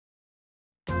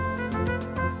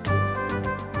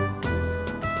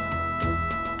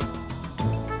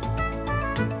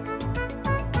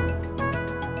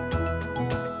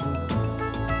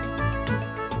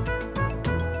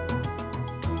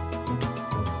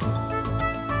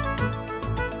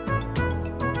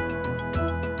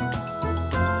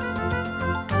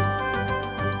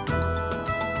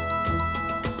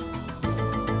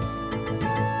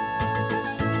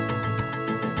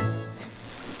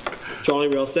Charlie,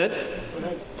 we all set?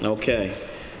 Okay.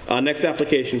 Next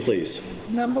application, please.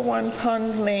 Number 1,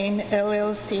 Pond Lane,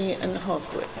 LLC in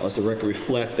Hawkwood. Let the record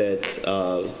reflect that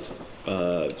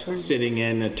sitting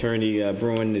in Attorney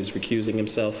Bruin is recusing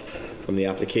himself from the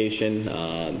application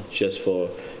just for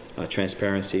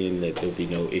transparency and that there will be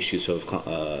no issues of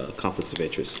conflicts of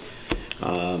interest.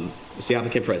 Is the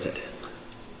applicant present?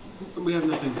 We have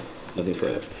nothing. Nothing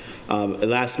further.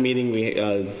 Last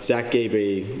meeting, Zach gave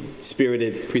a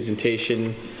spirited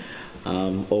presentation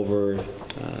over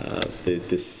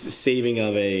the saving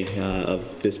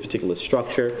of this particular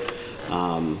structure.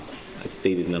 As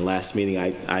stated in the last meeting,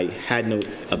 I had no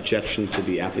objection to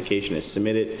the application as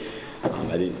submitted.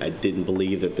 I didn't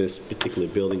believe that this particular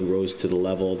building rose to the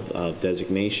level of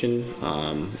designation.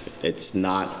 It's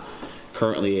not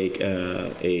currently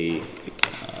a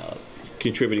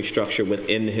contributing structure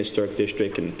within the historic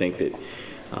district, and I think that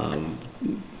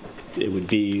it would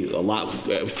be a lot,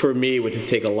 for me, it would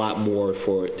take a lot more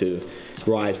for it to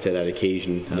rise to that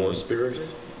occasion. More spirited?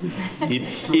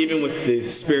 Even with the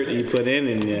spirit that you put in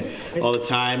and all the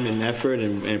time and effort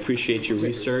and appreciate your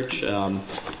research.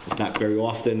 It's not very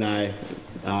often I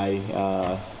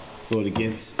vote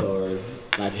against or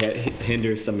not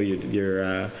hinder some of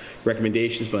your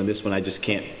recommendations, but on this one I just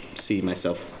can't see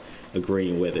myself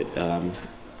agreeing with it.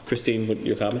 Christine, what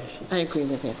your comments? I agree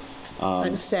with you.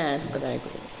 I'm sad, but I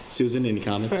agree. Susan, any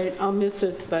comments? Right, I'll miss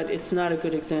it, but it's not a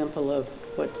good example of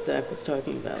what Zach was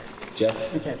talking about.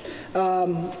 Jeff? Okay.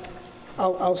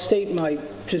 I'll state my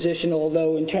position,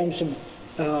 although in terms of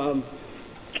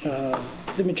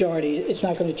the majority, it's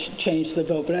not going to change the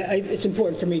vote. But it's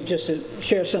important for me just to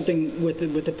share something with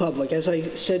the public. As I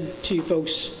said to you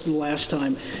folks last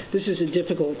time, this is a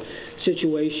difficult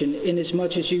situation in as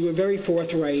much as you were very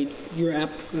forthright, your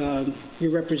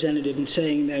representative, in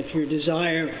saying that your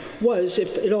desire was,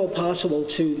 if at all possible,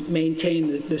 to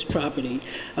maintain this property.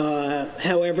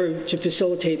 However, to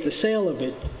facilitate the sale of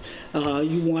it,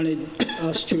 you wanted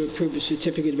us to approve a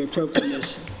certificate of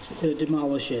appropriateness to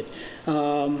demolish it.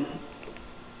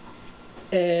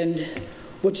 And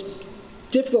what's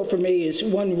difficult for me is,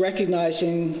 one,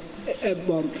 recognizing,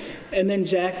 and then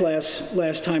Zach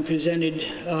last time presented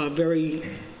very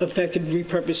effective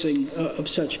repurposing of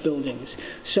such buildings.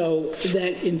 So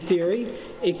that, in theory,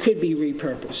 it could be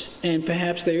repurposed. And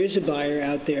perhaps there is a buyer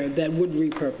out there that would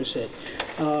repurpose it.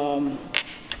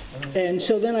 And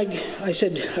so then I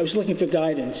said I was looking for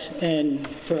guidance. And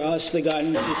for us, the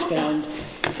guidance is found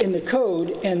in the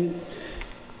code. And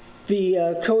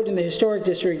the code in the historic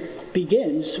district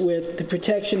begins with the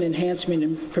protection, enhancement,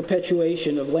 and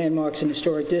perpetuation of landmarks in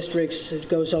historic districts. It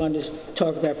goes on to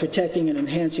talk about protecting and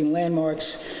enhancing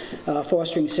landmarks,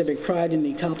 fostering civic pride in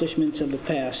the accomplishments of the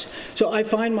past. So I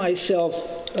find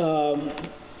myself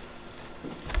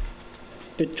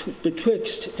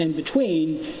betwixt and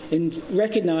between in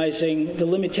recognizing the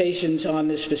limitations on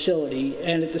this facility,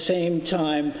 and at the same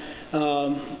time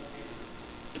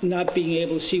not being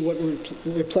able to see what would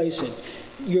replace it.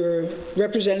 Your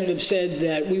representative said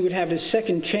that we would have a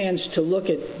second chance to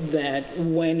look at that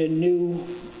when an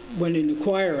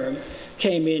acquirer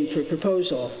came in for a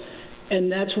proposal.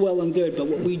 And that's well and good, but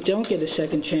what we don't get a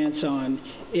second chance on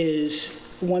is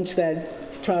once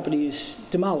that property is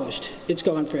demolished, it's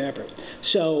gone forever.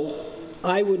 So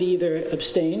I would either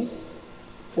abstain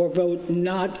or vote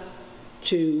not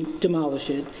to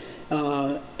demolish it,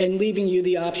 and leaving you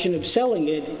the option of selling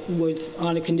it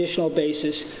on a conditional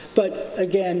basis. But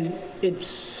again,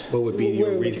 it's... What would be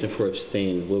your reason for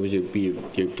abstaining? What would be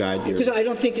your guide? Because I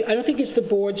don't think it's the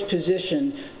board's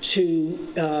position to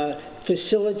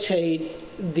facilitate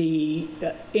the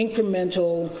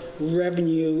incremental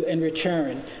revenue and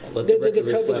return. Let the record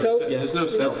reflect. There's no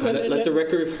sale. Let the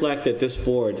record reflect that this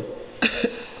board,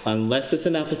 unless it's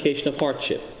an application of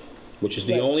hardship, which is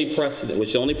the only precedent, which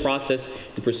is the only process,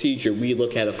 the procedure, we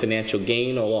look at a financial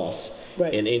gain or loss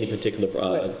in any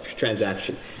particular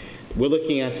transaction. We're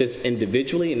looking at this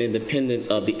individually and independent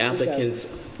of the applicant's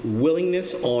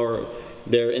willingness or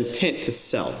their intent to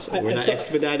sell. We're not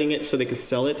expediting it so they can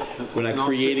sell it. We're not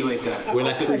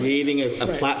creating a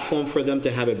platform for them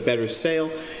to have a better sale.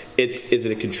 Is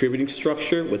it a contributing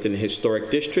structure within the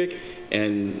historic district?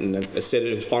 And I said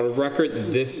it as part of record,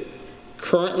 this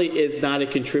currently is not a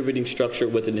contributing structure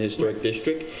within the historic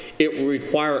district. It will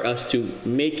require us to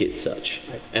make it such,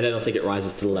 and I don't think it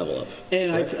rises to the level of.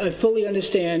 And I fully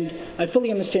understand. I fully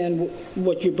understand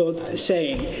what you're both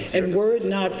saying. And were it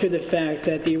not for the fact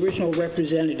that the original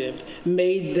representative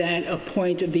made that a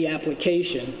point of the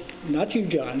application, not you,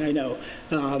 John, I know,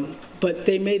 but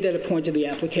they made that a point of the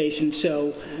application,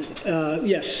 so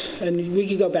yes, and we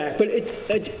could go back, but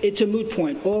it's a moot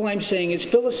point. All I'm saying is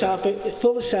philosophically,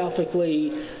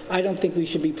 I don't think we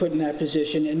should be put in that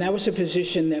position, and that was a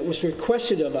position that was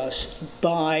requested of us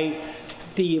by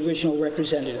the original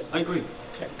representative. I agree.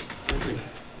 Okay. I agree.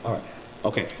 All right.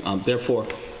 Okay. Therefore,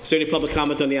 is there any public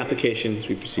comment on the application as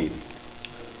we proceed?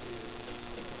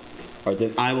 All right,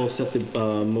 then I will set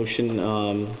the motion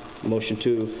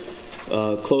to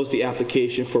close the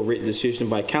application for written decision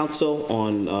by council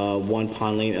on 1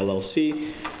 Pond Lane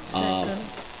LLC.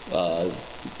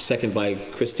 Second by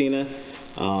Christina.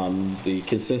 The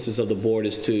consensus of the board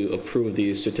is to approve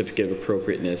the certificate of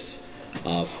appropriateness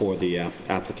for the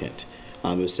applicant.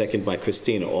 It was second by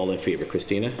Christina. All in favor?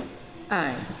 Christina?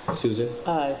 Aye. Susan?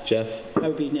 Aye. Jeff? I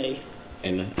would be nay.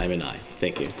 And I'm an aye.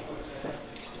 Thank you.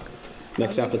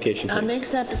 Next application, Our please.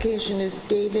 next application is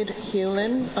David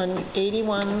Hewlin on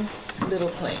 81 Little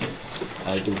Plains.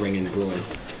 I do bring in Bruin.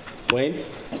 Wayne?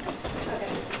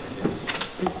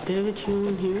 Is David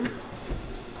Hewlin here?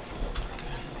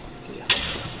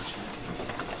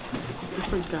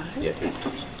 Different guy? Yeah. Is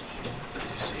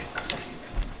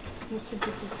this a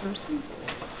different person?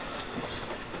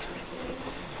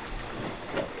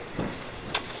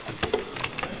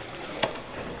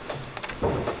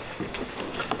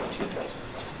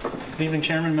 Good evening,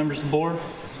 Chairman, members of the board.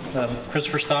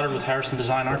 Christopher Stoddard with Harrison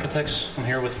Design Architects. I'm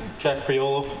here with Jack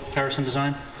Priolo, Harrison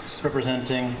Design,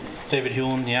 representing David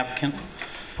Hewlin, the applicant.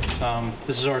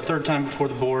 This is our third time before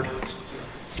the board.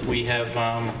 We have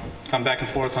come back and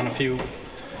forth on a few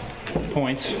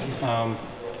points,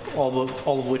 all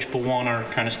of which but one are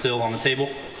kind of still on the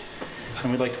table.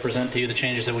 And we'd like to present to you the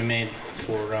changes that we made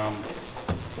for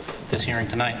this hearing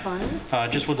tonight.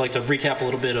 Just would like to recap a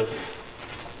little bit of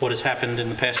what has happened in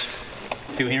the past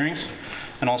few hearings.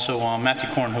 And also Matthew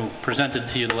Korn, who presented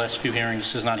to you the last few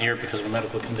hearings, is not here because of a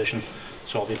medical condition,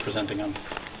 so I'll be presenting on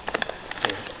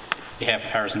behalf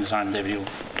of Harrison Design and David Hewlin.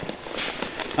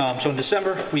 So in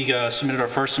December, we submitted our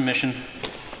first submission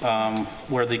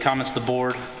where the comments of the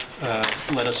board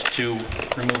led us to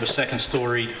remove a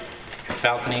second-story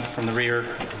balcony from the rear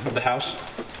of the house.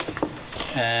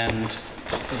 And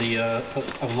a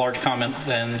large comment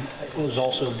then was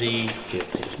also the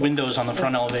windows on the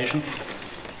front elevation,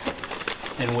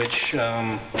 in which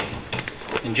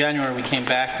in January we came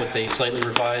back with a slightly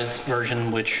revised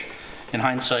version, which in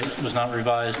hindsight was not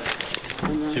revised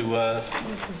to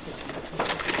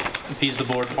appease the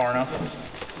board far enough.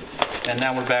 And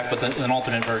now we're back with an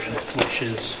alternate version, which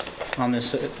is on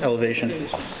this elevation.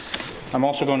 I'm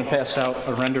also going to pass out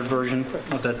a rendered version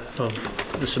of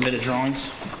the submitted drawings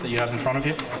that you have in front of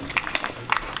you.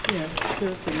 Yes,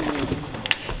 here's the name.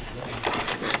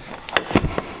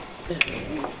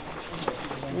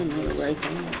 I don't know the right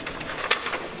one.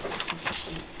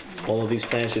 All of these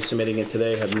plans you're submitting in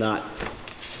today have not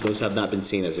been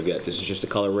seen as of yet. This is just a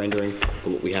color rendering of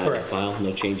what we have in Correct. file.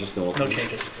 No changes, no No alterations.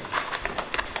 changes.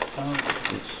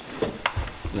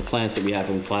 The plans that we have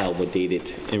in file were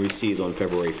dated and received on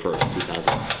February 1st,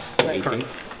 2018. Correct.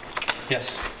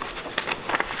 Yes.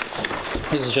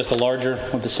 This is just a larger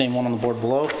with the same one on the board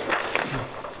below.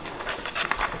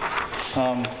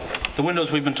 The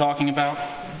windows we've been talking about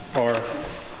are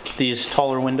these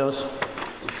taller windows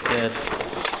that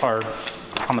are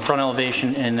on the front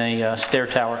elevation in a stair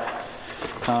tower.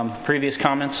 Previous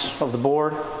comments of the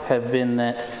board have been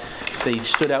that they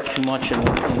stood out too much and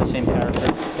weren't in the same character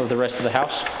of the rest of the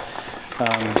house.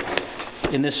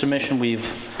 In this submission, we've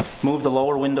moved the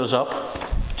lower windows up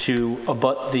to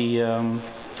abut the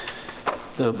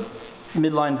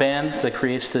midline band that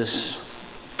creates this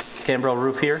gambrel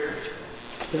roof here.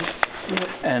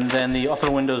 And then the upper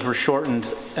windows were shortened,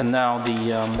 and now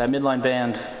that midline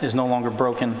band is no longer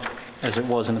broken as it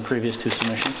was in the previous two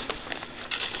submissions.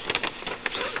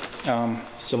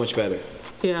 So much better.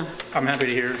 Yeah. I'm happy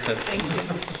to hear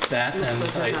that,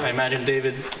 and I imagine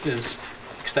David is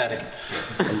ecstatic.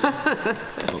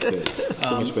 Oh, good.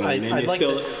 So much better. And I'd like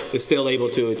you're still able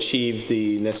to achieve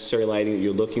the necessary lighting that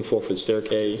you're looking for the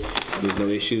staircase. There's no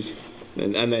issues.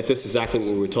 And that this is exactly what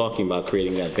we were talking about,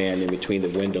 creating that band in between the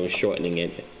window and shortening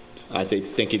it. I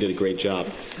think you did a great job.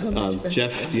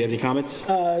 Jeff, do you have any comments?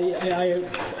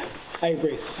 I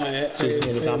agree. Susan,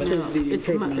 any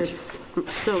comments?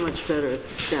 It's so much better.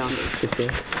 It's astounding.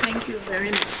 Thank you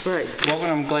very much. Right. Well,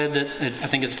 I'm glad that I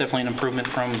think it's definitely an improvement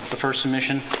from the first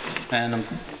submission, and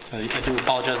I do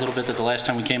apologize a little bit that the last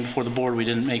time we came before the board we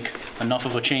didn't make enough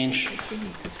of a change,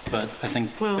 but I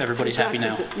think everybody's happy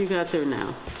now. You got there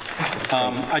now.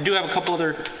 I do have a couple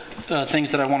other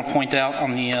things that I want to point out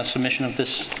on the submission of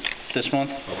this this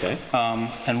month. Okay.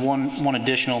 And one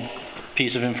additional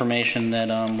piece of information that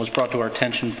was brought to our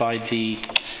attention by the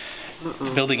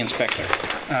building inspector.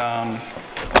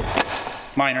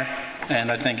 Minor, and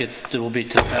I think it will be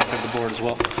to the benefit of the board as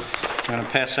well. I'm going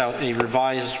to pass out a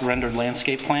revised rendered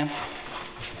landscape plan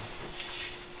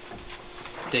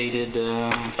dated,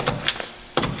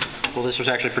 well, this was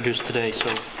actually produced today, so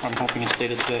I'm hoping it's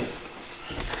dated today.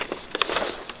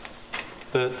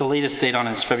 The latest date on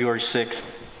it is February 6th,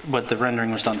 but the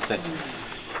rendering was done today.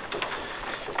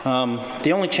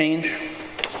 The only change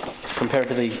compared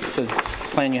to the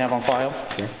plan you have on file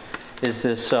is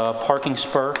this parking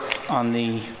spur on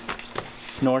the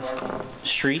North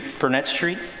Street, Burnett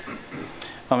Street.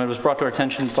 It was brought to our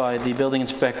attention by the building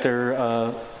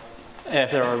inspector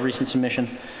after our recent submission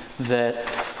that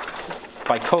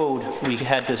by code we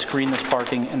had to screen this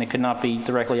parking and it could not be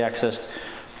directly accessed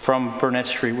from Burnett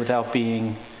Street without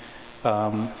being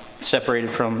separated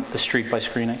from the street by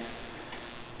screening.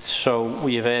 So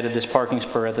we have added this parking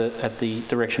spur at the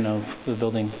direction of the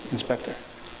building inspector.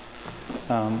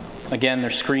 Again,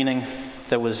 there's screening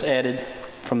that was added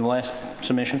from the last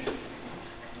submission,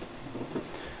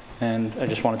 and I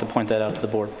just wanted to point that out to the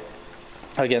board.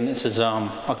 Again, this is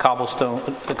a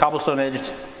cobblestone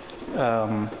edged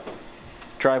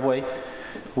driveway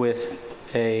with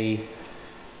a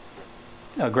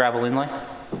gravel inlay,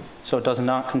 so it does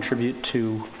not contribute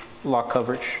to lot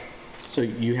coverage. So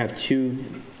you have two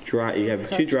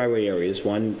driveway areas,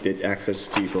 one that accesses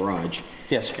to your garage.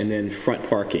 Yes. And then front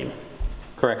parking.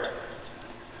 Correct.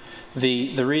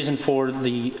 The reason for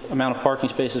the amount of parking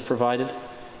spaces provided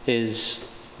is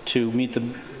to meet the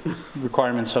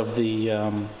requirements of the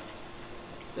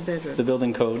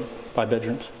building code by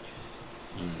bedrooms.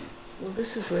 Well,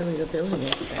 this is really the building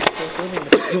inspector.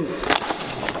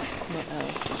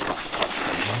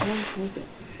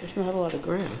 There's not a lot of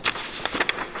grass.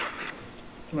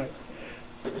 Right.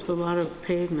 There's a lot of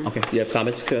pavement. Okay, you have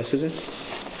comments, Susan?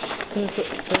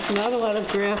 There's not a lot of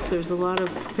grass, there's a lot of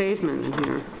pavement in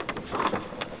here.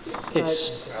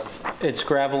 It's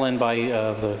gravel in by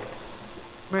the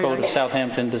Right, code of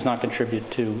Southampton does not contribute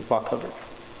to lot coverage.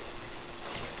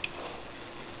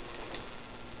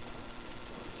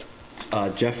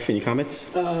 Jeff, any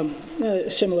comments?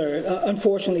 Similar.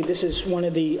 Unfortunately, this is one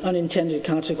of the unintended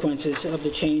consequences of the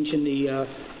change in the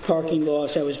parking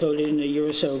laws that was voted in a year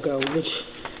or so ago, which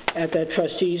at that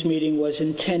trustees meeting was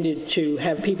intended to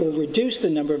have people reduce the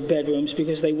number of bedrooms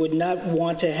because they would not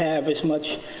want to have as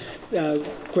much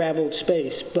graveled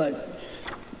space. But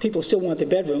people still want the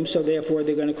bedrooms, so therefore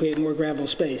they're going to create more gravel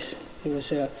space. It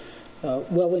was a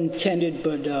well-intended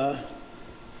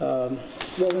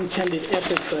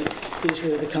effort, but these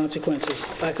are the consequences: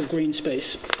 lack of green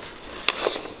space.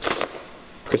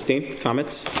 Christine,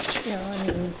 comments? Yeah, I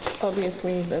mean,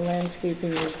 obviously the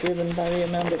landscaping is driven by the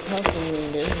amount of parking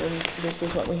needed, and this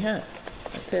is what we have.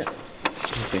 That's it.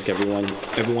 I think every one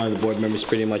of the board members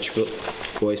pretty much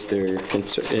voiced their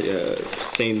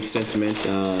same sentiment.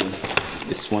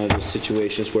 It's one of those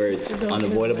situations where it's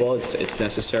unavoidable, it's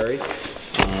necessary,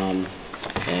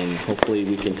 and hopefully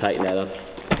we can tighten that up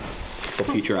for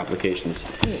future applications.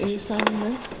 Are you signing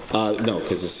this? No,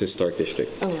 because it's historic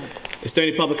district. Oh, right. Is there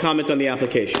any public comment on the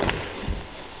application?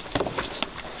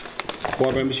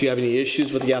 Board members, do you have any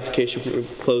issues with the application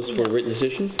closed for a written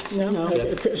decision? No, I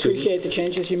appreciate the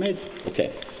changes you made.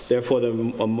 Okay. Therefore,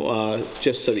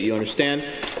 just so that you understand,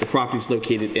 the property is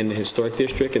located in the historic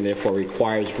district and therefore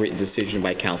requires written decision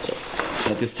by council.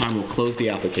 So at this time, we'll close the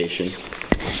application.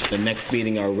 The next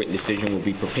meeting, our written decision will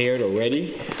be prepared or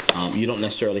ready. You don't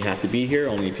necessarily have to be here,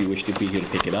 only if you wish to be here to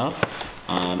pick it up.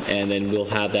 And then we'll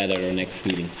have that at our next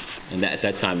meeting, and at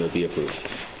that time it will be approved.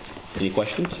 Any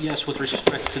questions? Yes, with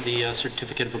respect to the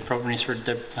certificate of appropriateness for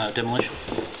demolition.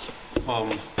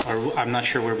 I'm not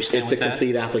sure where we stand It's with a that.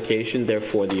 complete application,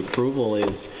 therefore the approval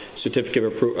is certificate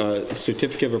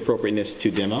of appropriateness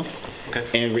to demo, Okay.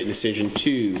 and written decision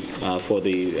for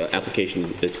the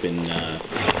application that's been.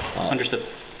 Understood.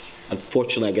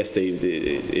 Unfortunately, I guess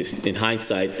in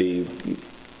hindsight, the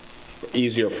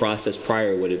easier process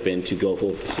prior would have been to go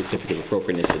over the certificate of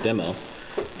appropriateness to demo,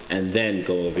 and then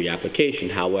go over the application.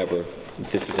 However,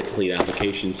 this is a complete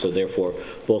application, so therefore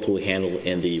both will be handled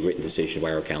in the written decision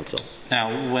by our council.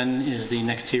 Now, when is the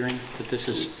next hearing that this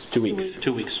is? 2 weeks.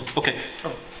 2 weeks. Okay.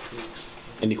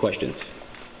 Any questions?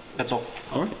 That's all.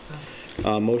 All right.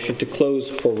 Motion to close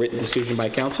for written decision by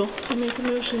council. I make a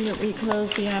motion that we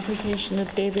close the application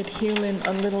of David Hewlin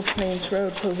on Little Plains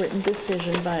Road for written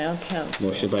decision by our council.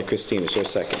 Motion by Christina. Is there a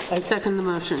second? I second the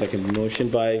motion. Second motion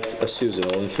by Susan.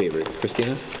 All in favor?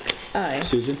 Christina? Aye.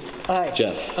 Susan? Aye.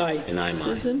 Jeff? Aye. And I'm aye.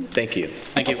 Susan? Thank you.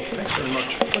 Thank you.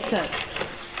 What's that?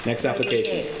 Next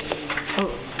application. Oh,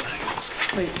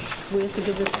 wait, we have to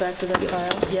give this back to that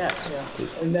file? Yes.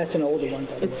 Please. And that's an older one,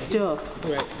 by the way. It's still,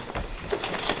 Right.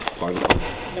 Pardon?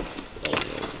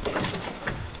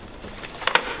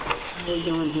 what are we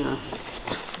doing here?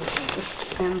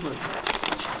 It's endless.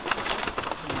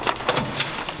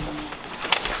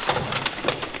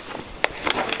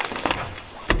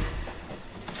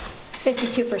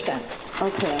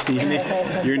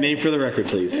 Okay. Your name for the record,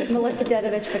 please. Melissa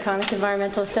Dedovich, Peconic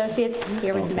Environmental Associates,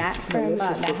 here with Matt from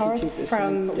Matt Howard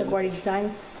from LaGuardia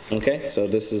Design. Okay, so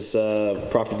this is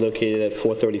property located at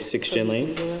 436 Gin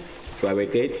Lane, driveway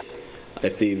gates.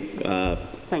 If the,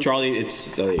 Charlie, it's,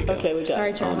 oh, there you go. Okay, we got Sorry,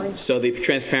 it. Charlie. So the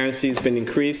transparency has been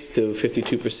increased to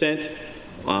 52%.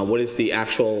 What is the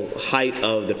actual height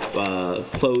of the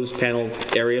closed panel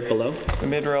area below? The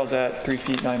mid-rail's at 3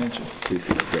 feet 9 inches. 3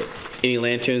 feet, great. Any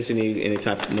lanterns, any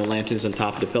type, no lanterns on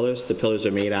top of the pillars? The pillars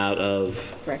are made out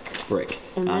of? Brick. Brick.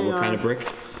 And they What kind are- of brick?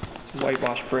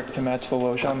 Whitewash brick to match the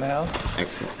loggia on the house.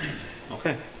 Excellent.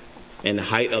 Okay. And the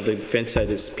height of the fence at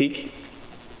its peak?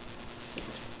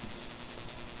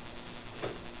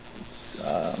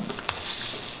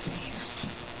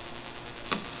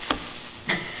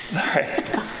 Sorry.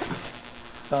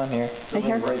 It's on here. Right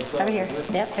here, over here.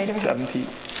 Yep, right over here. 7 feet.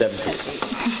 7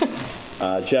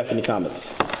 feet. Jeff, any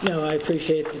comments? No, I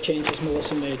appreciate the changes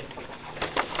Melissa made.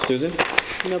 Susan?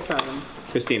 No problem.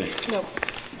 Christina? Nope.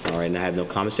 All right, and I have no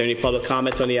comments. Is there any public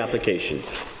comment on the application?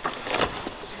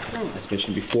 As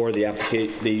mentioned before, the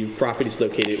property is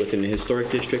located within the historic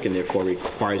district and therefore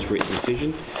requires written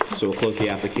decision. So we'll close the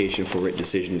application for written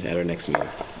decision at our next meeting.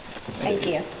 Thank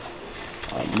you.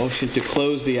 Motion to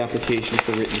close the application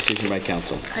for written decision by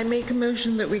council. I make a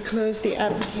motion that we close the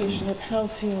application of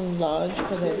Halcyon Lodge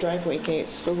for their driveway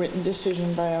gates for written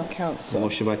decision by our council.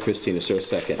 Motion by Christina, is there a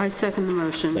second? I second the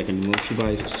motion. Second motion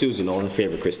by Susan, all in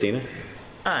favor. Christina?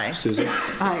 Aye. Susan?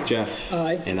 Aye. Jeff?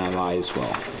 Aye. And I'm aye as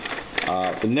well.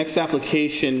 The next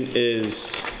application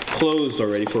is closed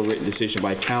already for written decision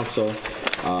by council.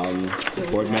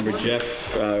 Board member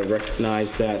Jeff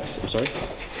recognized that, I'm sorry?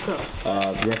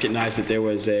 Recognized that there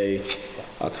was a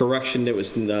correction that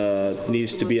was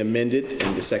needs to be amended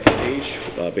in the second page,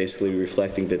 basically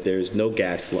reflecting that there is no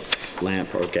gas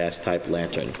lamp or gas-type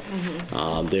lantern.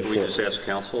 Can we Therefore, just ask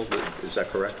council, is that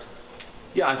correct?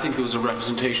 Yeah, I think there was a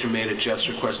representation made at Jeff's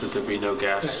request that there be no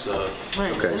gas.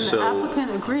 Right, Okay, and the so-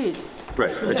 applicant agreed.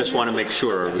 Right, I just want to make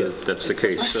sure that that's the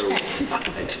case. So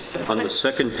on the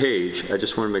second page, I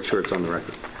just want to make sure it's on the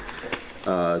record.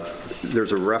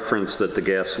 There's a reference that the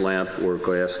gas lamp or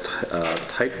gas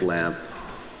type lamp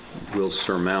will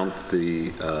surmount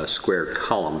the squared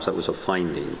columns. That was a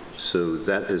finding. So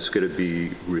that is going to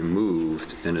be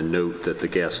removed in a note that the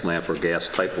gas lamp or gas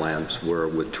type lamps were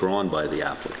withdrawn by the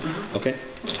applicant. okay.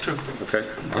 Okay?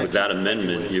 With that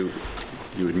amendment, you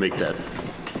would make that.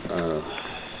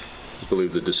 I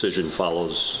believe the decision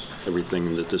follows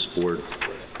everything that this board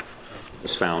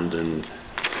has found and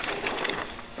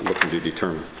looking to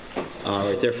determine. All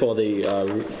right, therefore,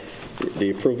 the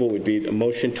approval would be a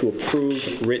motion to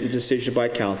approve written decision by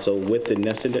council with the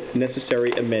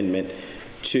necessary amendment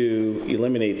to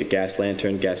eliminate the gas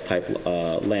lantern, gas-type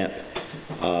lamp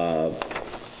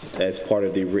as part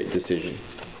of the written decision.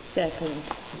 Second.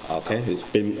 Okay, it's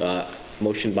been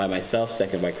motioned by myself,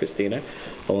 second by Christina.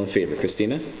 All in favor?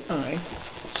 Christina? Aye.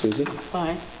 Susan?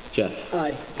 Aye. Jeff?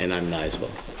 Aye. And I'm an aye as well.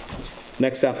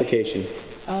 Next application.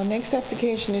 Next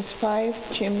application is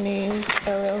 5 Chimneys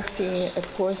LLC at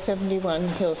 471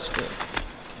 Hill Street.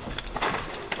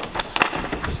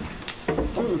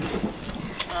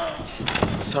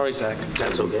 Sorry, Zach.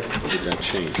 That's okay. That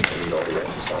changed.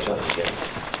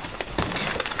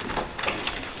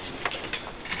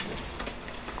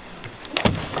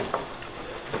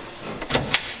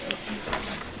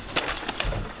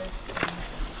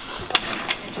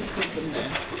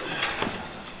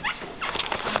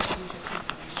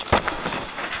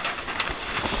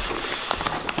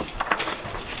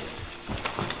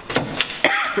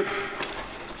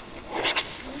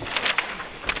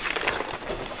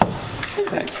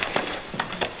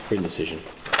 Written decision.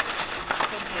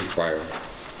 Prior.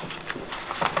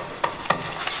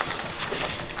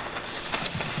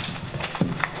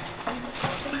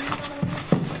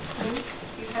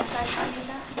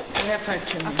 We have 5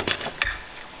 Chimneys.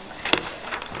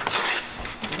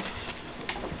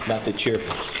 Not that you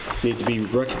need to be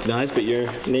recognized, but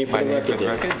your name for My the name for record. the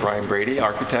there. record, Brian Brady,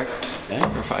 architect Yeah.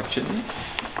 for 5 Chitneys.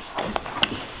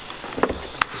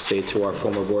 Say to our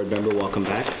former board member, welcome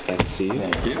back. It's nice to see you.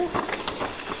 Thank you.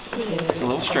 It's a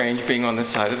little strange being on this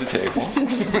side of the table.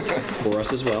 For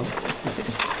us as well.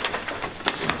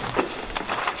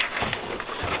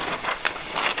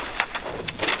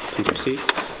 Please proceed.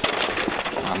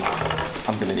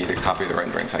 I'm going to need a copy of the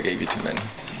renderings. I gave you too many.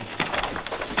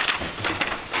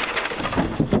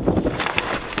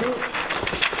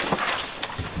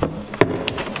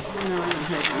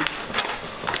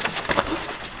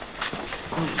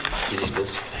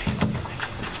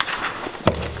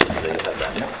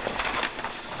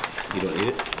 You don't need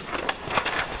it?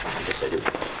 Yes, I do.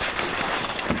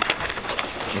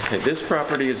 Okay, this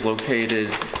property is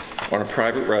located on a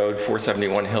private road,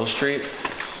 471 Hill Street.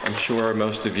 I'm sure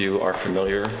most of you are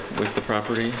familiar with the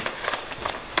property.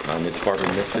 It's Barbara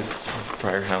Missett's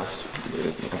prior house,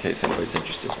 in case anybody's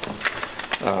interested.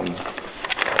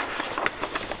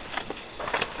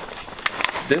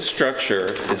 This structure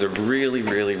is a really,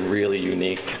 really, really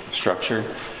unique structure.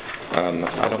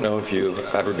 I don't know if you've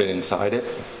ever been inside it.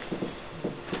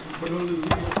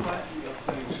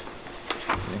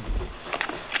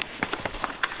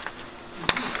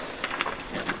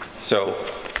 So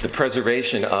the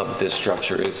preservation of this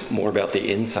structure is more about the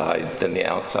inside than the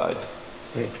outside.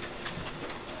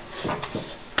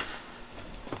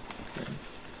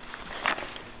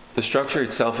 The structure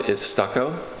itself is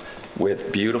stucco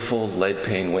with beautiful lead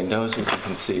pane windows, which you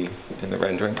can see in the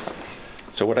rendering.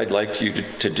 So what I'd like you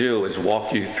to do is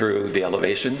walk you through the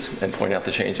elevations and point out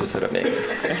the changes that I've made.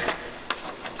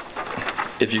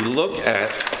 If you look at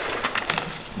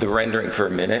the rendering for a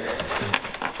minute.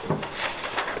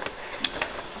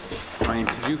 Brian,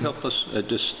 could you help us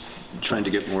just trying to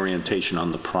get more orientation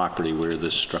on the property where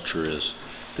this structure is?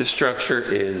 This structure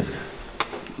is...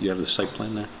 You have the site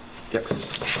plan there?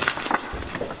 Yes.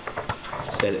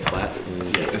 Set it flat.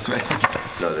 Yeah, this way.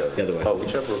 No, the other way. Oh,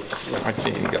 whichever. I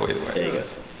think you can go either way. There you go.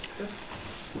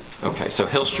 Okay, so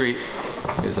Hill Street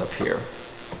is up here.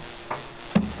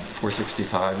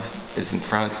 465 is in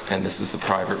front, and this is the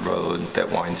private road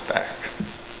that winds back.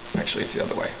 Actually, it's the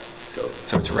other way.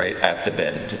 So it's right at the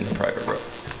bend in the private road.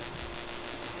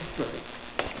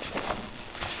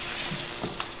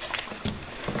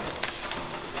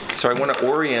 So I want to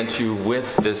orient you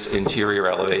with this interior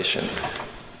elevation.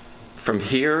 From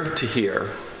here to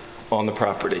here on the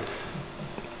property,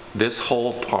 this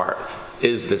whole part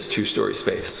is this two-story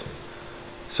space.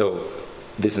 So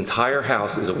this entire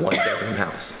house is a one-bedroom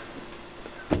house.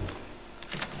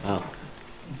 Wow.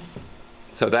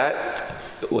 So that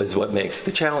was what makes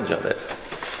the challenge of it,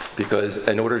 because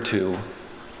in order to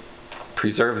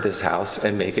preserve this house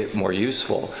and make it more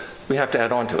useful, we have to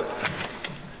add on to it.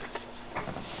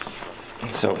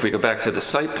 So if we go back to the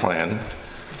site plan,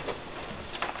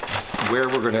 where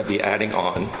we're going to be adding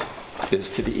on is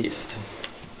to the east.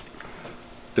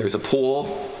 There's a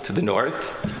pool to the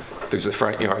north. There's a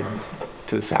front yard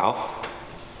to the south.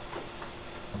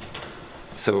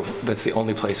 So that's the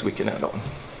only place we can add on.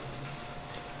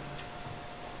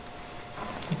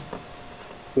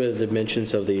 What are the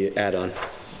dimensions of the add-on?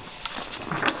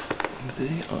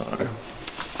 They are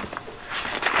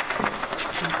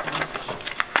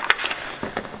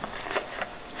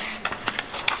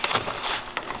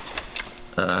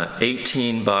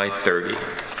 18 by 30. Did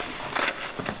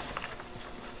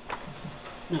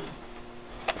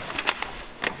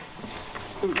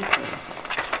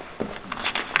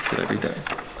I read that?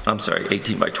 I'm sorry,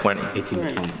 18 by 20. 18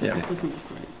 by 20. Yeah. That doesn't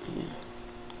look right. Yeah.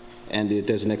 And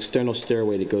there's an external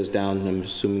stairway that goes down, I'm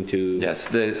assuming, to... Yes,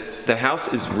 the house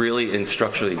is really in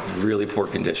structurally really poor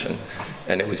condition,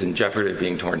 and it was in jeopardy of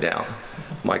being torn down.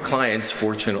 My clients,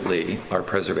 fortunately, are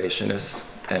preservationists,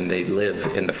 and they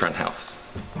live in the front house.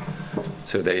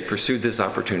 So they pursued this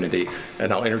opportunity,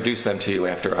 and I'll introduce them to you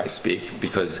after I speak,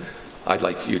 because I'd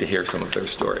like you to hear some of their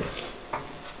story.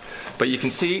 But you can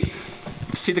see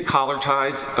the collar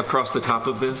ties across the top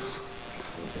of this?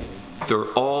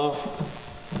 They're all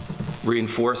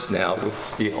reinforced now with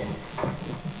steel.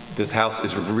 This house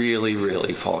is really,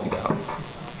 really falling down.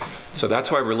 So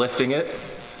that's why we're lifting it,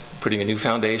 putting a new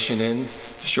foundation in,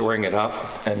 shoring it up,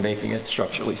 and making it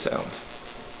structurally sound.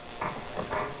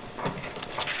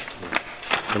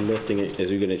 And lifting it,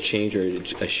 is you going to change or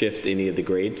shift any of the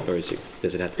grade, or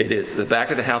does it have to? It is. The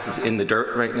back of the house is in the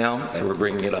dirt right now, so we're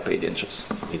bringing it up 8 inches.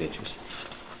 8 inches.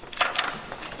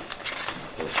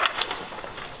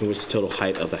 And what's the total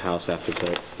height of the house after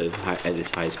at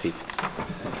its highest peak?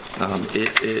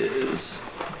 It is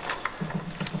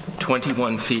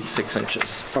 21 feet 6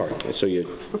 inches. All right, so you're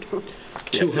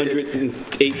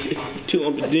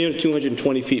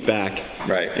 220 feet back.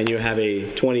 Right. And you have a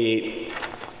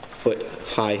 28-foot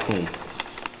high home.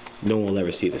 No one will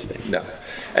ever see this thing. No.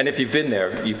 And if you've been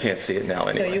there, you can't see it now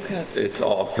anyway. No, you can't see it. It's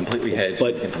all completely hedged.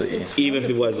 But completely. even if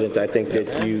it wasn't, I think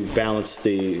that you balanced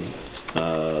the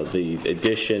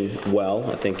addition well.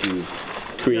 I think you've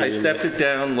created. I stepped it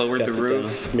down, lowered the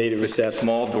roof. Down, made it receptive.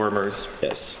 Small dormers.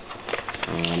 Yes.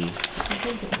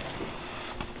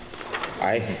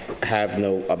 I have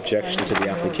no objection to the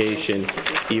application,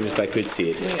 even if I could see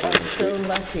it. We are so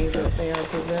lucky that they are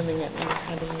presenting it and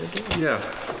having to do it. Yeah.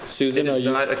 Susan, It are is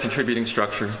you? not a contributing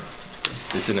structure.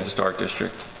 It's in a historic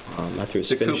district. Not through a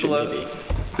The spin cupola, maybe.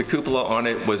 the cupola on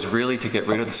it was really to get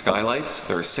rid of the skylights.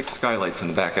 There are 6 skylights in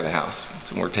the back of the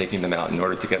house, and we're taking them out in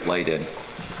order to get light in.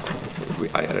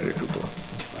 I added a cupola.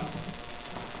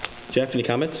 Jeff, any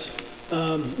comments?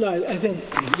 No, I think,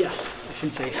 yes, I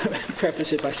shouldn't say,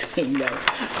 preface it by saying no.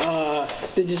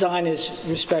 The design is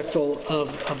respectful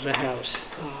of the house.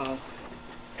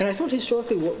 And I thought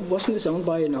historically, wasn't this owned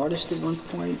by an artist at one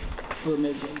point? Or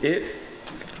maybe? It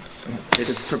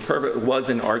was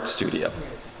an art studio,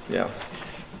 yeah.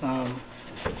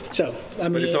 So, I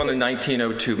mean. But it's on the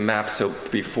 1902 map, so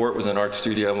before it was an art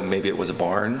studio, maybe it was a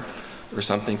barn or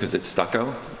something, because it's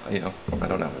stucco, you know, I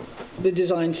don't know. The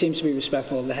design seems to be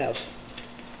respectful of the house.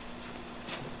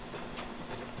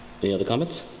 Any other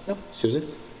comments? No. Susan?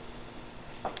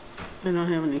 I don't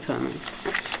have any comments.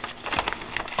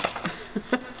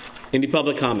 Any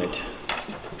public comment?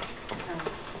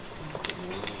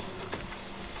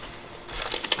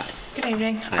 Good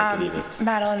evening. Hi, good evening.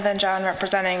 Madeline Van John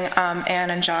representing Ann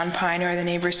and John Pine, who are the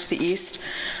neighbors to the east.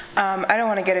 I don't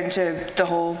want to get into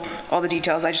all the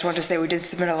details. I just wanted to say we did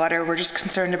submit a letter. We're just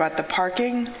concerned about the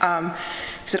parking,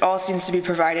 because it all seems to be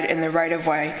provided in the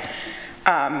right-of-way,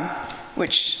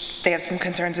 which they have some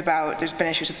concerns about. There's been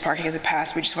issues with parking in the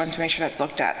past. We just wanted to make sure that's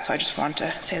looked at, so I just want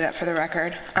to say that for the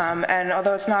record. And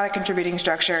although it's not a contributing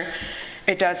structure,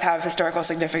 it does have historical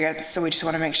significance, so we just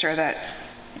want to make sure that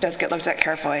it does get looked at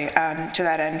carefully. To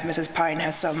that end, Mrs. Pine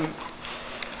has some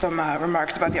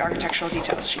remarks about the architectural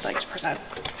details she'd like to present.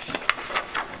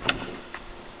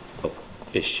 Oh,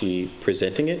 is she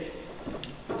presenting it?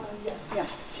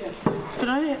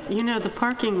 But the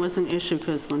parking was an issue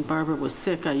because when Barbara was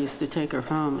sick, I used to take her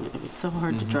home, and it was so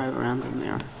hard to drive around in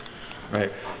there.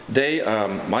 Right.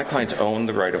 My clients own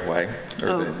the right-of-way,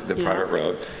 or the private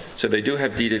road, so they do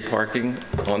have deeded parking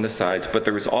on the sides, but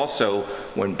there was also,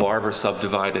 when Barbara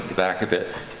subdivided the back of it,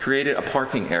 created a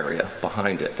parking area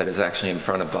behind it that is actually in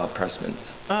front of Bob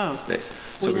Pressman's space.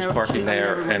 So there's parking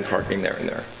there and parking there and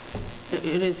there.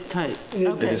 It is tight.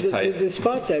 It is tight. The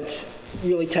spot that's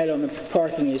really tight on the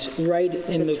parking is right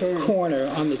in the corner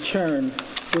on the turn,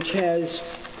 which has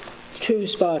 2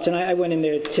 spots. And I went in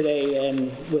there today,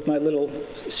 and with my little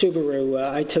Subaru,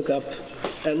 I took up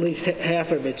at least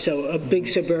half of it. So a big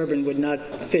Suburban would not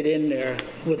fit in there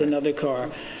with another car.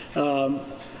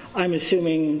 I'm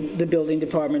assuming the building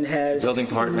department has... Building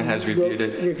department has reviewed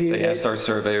it. They asked our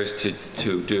surveyors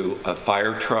to do a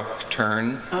fire truck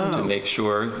turn to make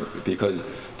sure, because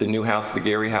the new house, the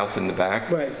Gary house in the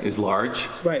back, is large,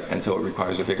 and so it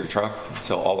requires a bigger truck.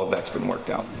 So all of that's been worked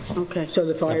out. Okay. So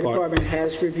the fire department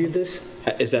has reviewed this?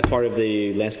 Is that part of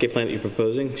the landscape plan that you're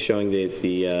proposing, showing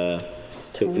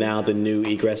now the new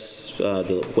egress,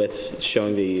 the width,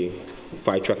 showing the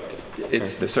fire truck?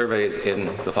 The survey is in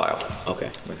the file.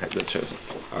 Okay. That shows it.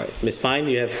 All right. Ms. Pine,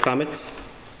 you have comments?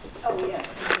 Oh, yeah.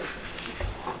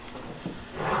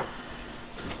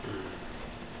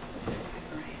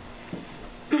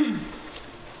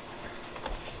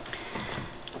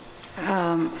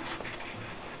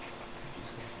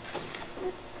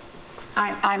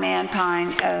 I'm Ann Pine,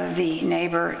 the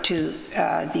neighbor to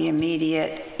the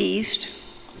immediate east.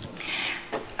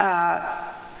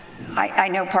 I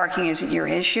know parking isn't your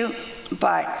issue,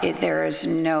 but there is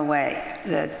no way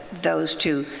that those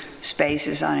 2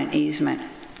 spaces on an easement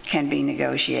can be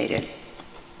negotiated.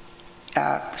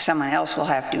 Someone else will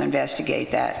have to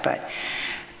investigate that, but...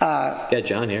 Got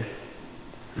John here.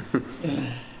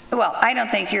 Well, I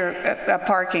don't think you're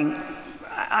parking...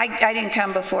 I didn't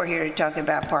come before here to talk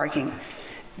about parking,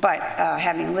 but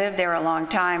having lived there a long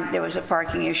time, there was a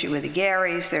parking issue with the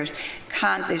Garys. There's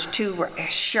 2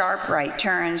 sharp right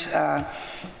turns.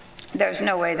 There's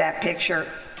no way that picture,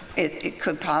 it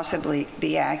could possibly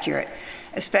be accurate,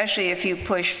 especially if you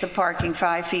push the parking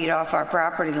 5 feet off our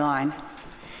property line.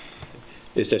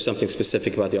 Is there something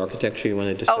specific about the architecture you want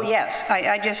to discuss? Oh, yes.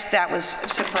 That was a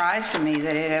surprise to me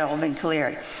that it had all been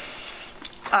cleared.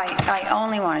 I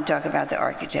only want to talk about the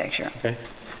architecture. Okay.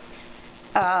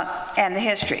 And the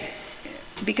history,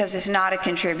 because it's not a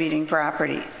contributing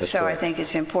property. So I think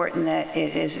it's important that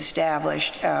it is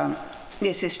established,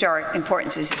 this historic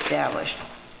importance is established.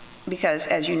 Because,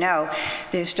 as you know,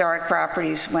 the historic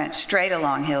properties went straight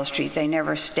along Hill Street. They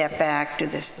never stepped back to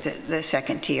the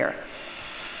second tier.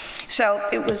 So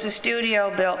it was a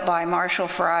studio built by Marshall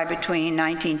Fry between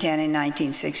 1910 and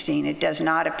 1916. It does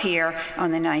not appear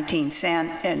on the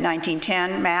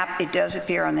 1910 map. It does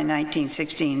appear on the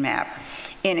 1916 map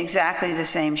in exactly the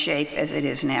same shape as it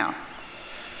is now.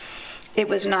 It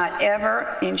was not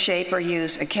ever in shape or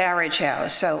use a carriage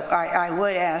house. So I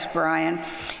would ask Brian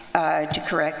to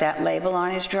correct that label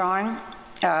on his drawing.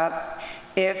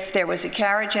 If there was a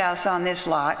carriage house on this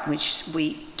lot, which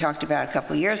we talked about a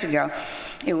couple of years ago,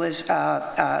 it was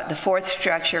the fourth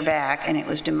structure back, and it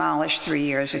was demolished 3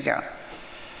 years ago.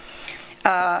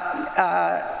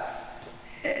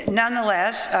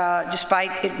 Nonetheless,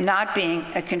 despite it not being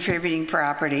a contributing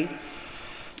property,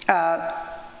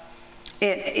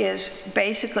 it is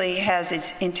basically has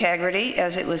its integrity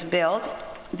as it was built.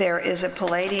 There is a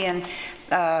Palladian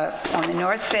on the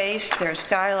north face. There are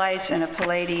skylights and a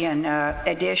Palladian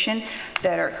addition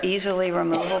that are easily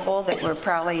removable that were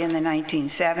probably in the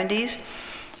 1970s.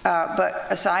 But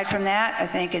aside from that, I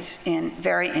think it's in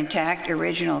very intact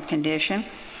original condition.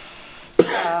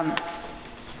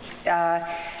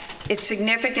 Its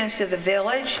significance to the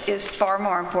village is far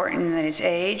more important than its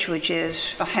age, which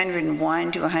is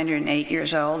 101 to 108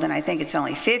 years old, and I think it's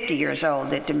only 50 years old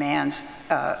that demands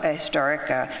a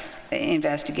historic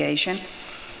investigation.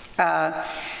 Are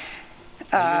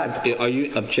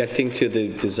you objecting to the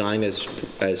design as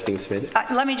being submitted?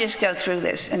 Let me just go through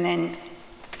this, and then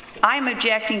I'm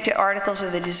objecting to articles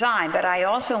of the design, but I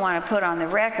also want to put on the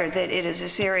record that it is a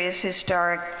serious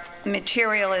historic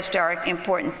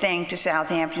important thing to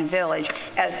Southampton Village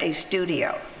as a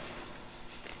studio.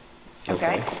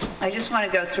 Okay? I just want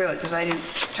to go through it because I didn't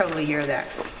totally hear that.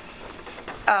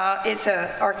 It's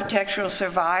an architectural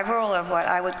survival of what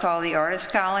I would call the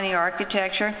artist colony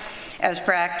architecture as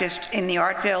practiced in the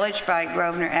Art Village by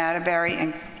Grosvenor Atterbury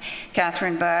and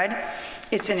Catherine Budd.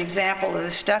 It's an example of the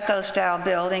stucco-style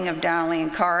building of Donnelly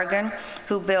and Corrigan,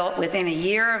 who built, within a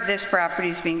year of this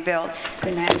property's being built,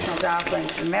 the National Golf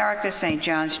Links of America, St.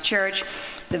 John's Church,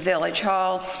 the Village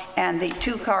Hall, and the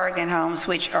two Corrigan homes,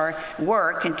 which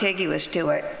were contiguous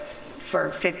to it for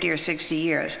 50 or 60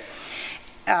 years.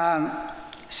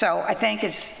 So I think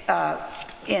it's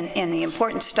in the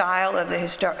important style of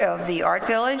the Art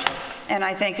Village, and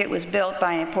I think it was built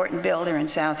by an important builder in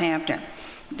Southampton,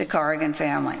 the Corrigan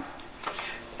family.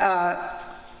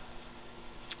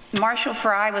 Marshall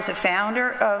Fry was a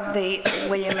founder of the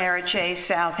William Merritt Chase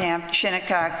Southampton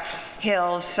Shinnecock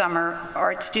Hills Summer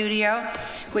Art Studio,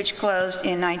 which closed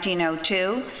in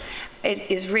 1902.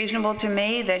 It is reasonable to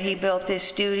me that he built this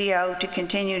studio to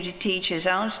continue to teach his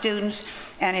own students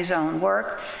and his own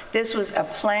work. This was a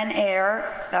plein air,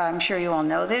 I'm sure you all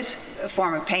know this, a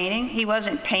form of painting. He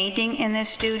wasn't painting in this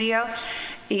studio.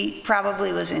 He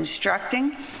probably was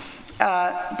instructing.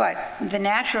 But the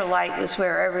natural light was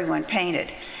where everyone painted.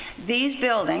 These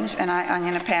buildings, and I'm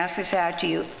going to pass this out to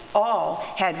you, all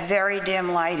had very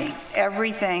dim lighting.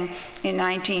 Everything in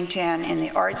 1910 in the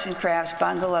arts and crafts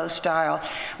bungalow style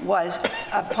was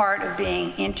a part of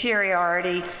being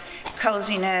interiority,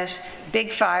 coziness,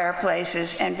 big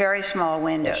fireplaces, and very small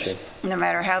windows, no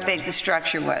matter how big the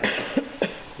structure was.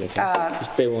 Okay.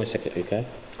 Just bear 1 second, okay?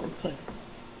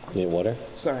 Need water?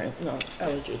 Sorry, no,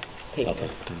 allergy. Okay.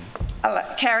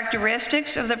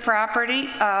 Characteristics of the property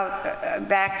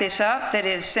back this up, that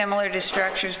is similar to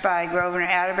structures by Grosvenor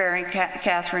Atterbury and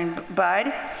Catherine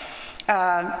Budd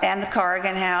and the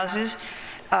Corrigan houses.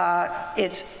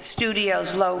 Its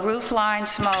studio's low roof line,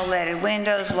 small leaded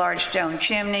windows, large stone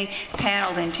chimney,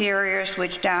 paneled interiors,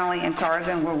 which Donnelly and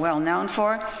Corrigan were well known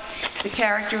for. The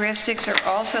characteristics are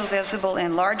also visible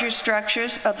in larger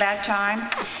structures of that time,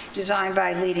 designed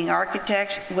by leading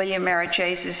architects. William Merritt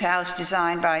Chase's house,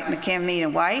 designed by McKim, Mead,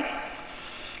 and White.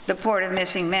 The Port of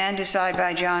Missing Men, designed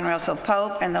by John Russell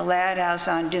Pope, and the Ladd House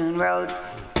on Dune Road,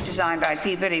 designed by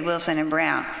Peabody, Wilson, and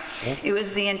Brown. It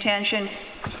was the intention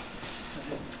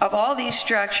of all these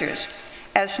structures,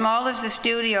 as small as the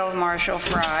studio of Marshall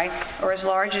Fry, or as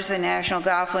large as the National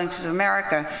Golf Links of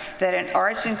America, that an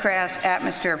arts and crafts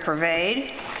atmosphere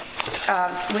pervade,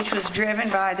 which was driven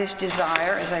by this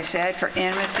desire, as I said, for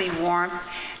intimacy, warmth,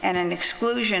 and an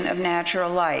exclusion of natural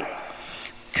light.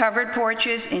 Covered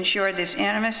porches ensured this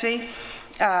intimacy.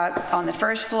 On the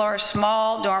first floor,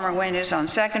 small dormer windows on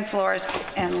second floors,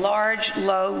 and large,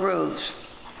 low roofs.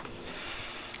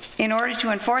 In order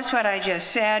to enforce what I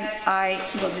just said, I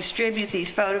will distribute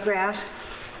these photographs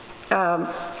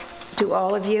to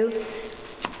all of you.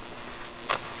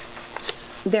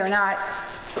 They're not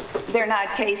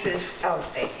cases of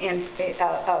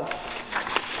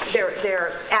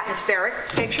they're atmospheric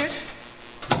pictures.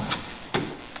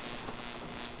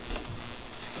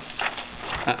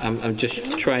 I'm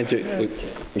just trying to,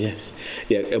 yeah,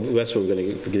 that's what we're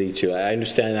going to get to. I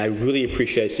understand. I really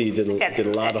appreciate, I see you did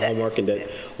a lot of homework and did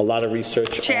a lot of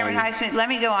research. Chairman Highsmith, let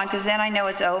me go on, because then I know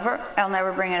it's over. I'll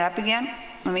never bring it up again.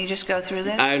 Let me just go through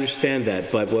this. I understand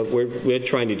that, but what we're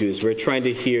trying to do is we're trying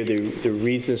to hear the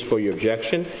reasons for your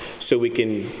objection so we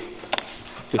can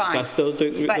discuss those.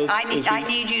 But I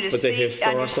need you to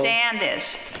understand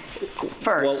this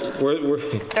first. Well,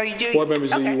 Are you doing? board members,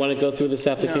 do you want to go through this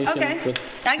application? Okay,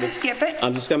 I can skip it.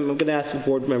 I'm going to ask the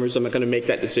board members. I'm not going to make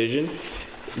that decision.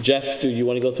 Jeff, do you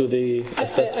want to go through the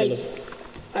assessment?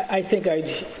 I think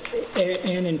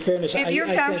and in fairness, if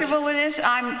you're comfortable with this,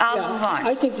 I'll move on.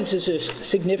 I think this is a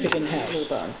significant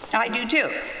house. I do too.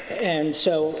 And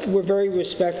so we're very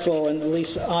respectful, and at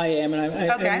least I am, and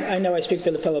I know I speak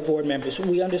for the fellow board members.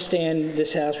 We understand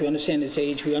this house, we understand its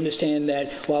age, we understand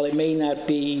that while it may not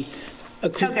be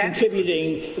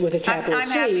contributing with a capital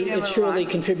C, it's surely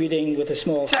contributing with a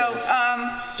small C.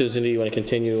 So, Susan, do you want to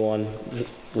continue on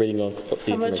reading on the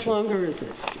information? How much longer is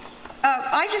it?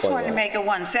 I just wanted to make a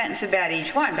one sentence about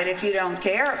each one, but if you don't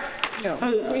care. No,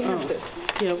 we have this.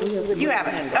 Yeah, we have You have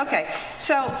it. Okay.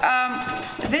 So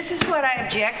this is what I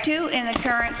object to in the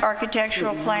current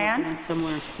architectural plan.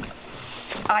 Somewhere.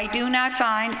 I do not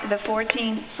find the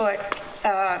 14-foot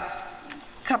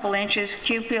couple inches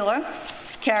cupola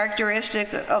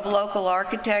characteristic of local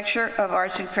architecture of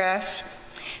arts and crafts.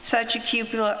 Such a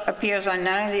cupola appears on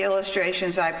none of the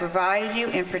illustrations I provided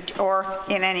you, or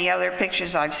in any other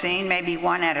pictures I've seen. Maybe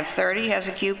 1 out of 30 has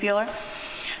a cupola.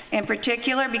 In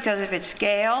particular, because of its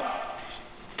scale,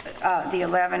 the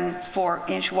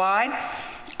 11.4-inch wide,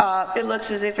 it looks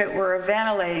as if it were a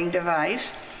ventilating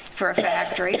device for a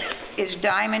factory. Its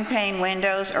diamond pane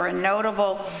windows are a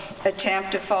notable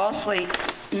attempt to falsely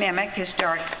mimic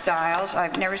historic styles.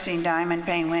 I've never seen diamond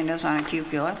pane windows on a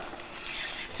cupola.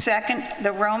 Second,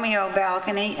 the Romeo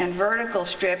balcony and vertical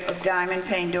strip of diamond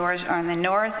pane doors on the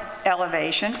north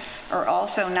elevation are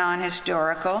also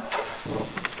non-historical.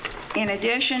 In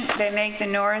addition, they make the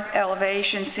north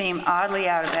elevation seem oddly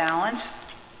out of balance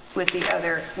with the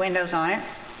other windows on it.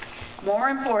 More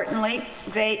importantly,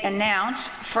 they announce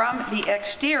from the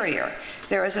exterior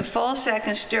there is a full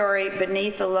second story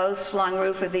beneath the low-slung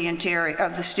roof of the interior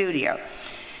of the studio,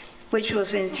 which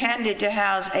was intended to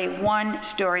house a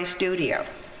one-story studio.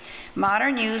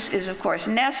 Modern use is, of course,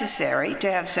 necessary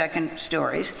to have second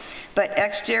stories, but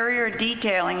exterior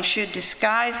detailing should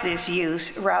disguise this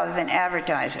use rather than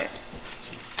advertise it.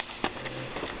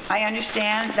 I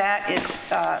understand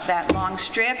that long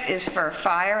strip is for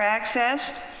fire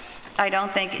access. I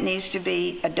don't think it needs to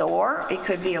be a door. It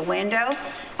could be a window.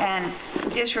 And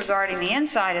disregarding the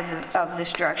inside of the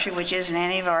structure, which isn't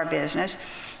any of our business,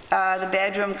 the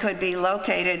bedroom could be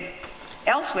located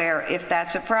elsewhere if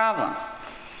that's a problem.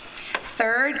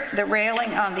 Third, the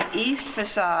railing on the east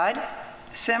facade,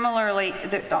 similarly,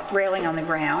 the railing on the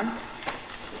ground,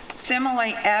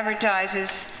 similarly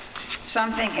advertises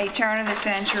something a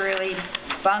turn-of-the-century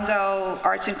bungo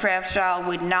arts and crafts style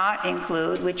would not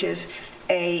include, which is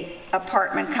a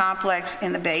apartment complex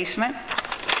in the basement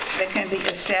that can be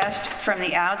assessed from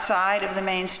the outside of the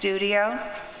main studio.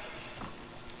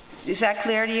 Is that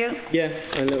clear to you? Yeah,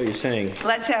 I know what you're saying.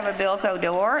 Let's have a Bilko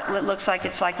door. It looks like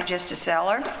it's like just a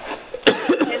cellar.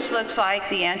 This looks like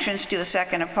the entrance to a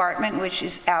second apartment, which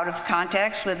is out of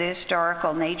context with the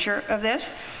historical nature of this.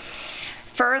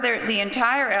 Further, the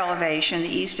entire elevation, the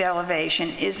east elevation,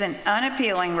 is an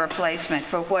unappealing replacement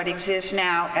for what exists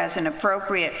now as an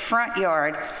appropriate front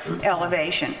yard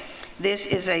elevation. This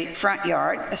is a front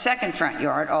yard, a second front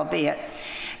yard, albeit,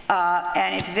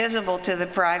 and it's visible to the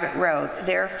private road.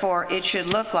 Therefore, it should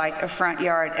look like a front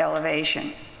yard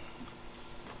elevation.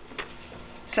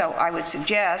 So I would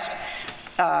suggest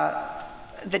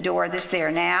the door that's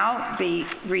there now be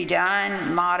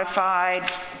redone, modified,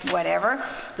 whatever,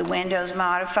 the windows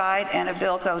modified, and a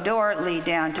Bilko door lead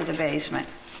down to the basement.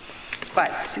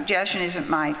 But suggestion isn't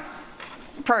my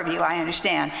purview, I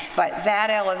understand, but that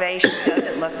elevation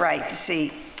doesn't look right to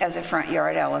see as a front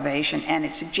yard elevation, and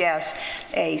it suggests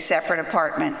a separate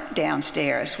apartment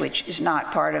downstairs, which is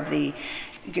not part of the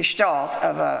gestalt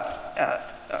of a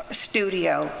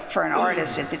studio for an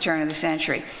artist at the turn of the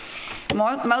century.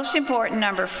 Most important,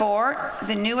 number 4,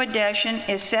 the new addition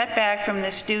is set back from the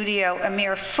studio a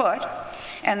mere foot,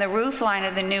 and the roof line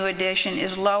of the new addition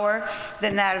is lower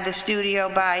than that of the studio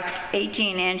by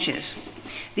 18 inches.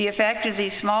 The effect of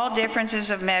these small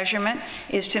differences of measurement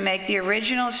is to make the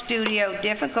original studio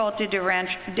difficult to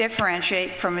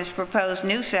differentiate from its proposed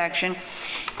new section,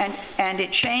 and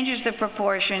it changes the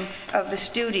proportion of the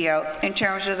studio in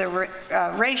terms of the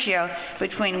ratio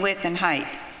between width and height.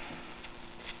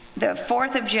 The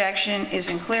fourth objection is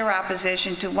in clear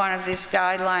opposition to one of these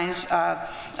guidelines,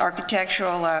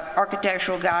 architectural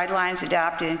guidelines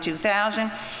adopted in 2000,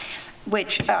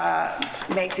 which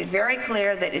makes it very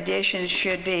clear that additions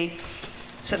should be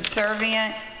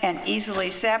subservient and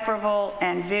easily separable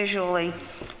and visually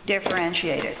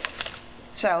differentiated.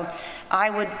 So I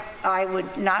would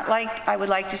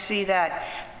like to see that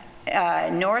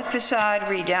north facade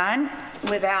redone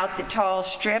without the tall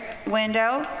strip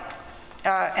window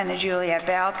and the Juliet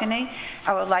balcony.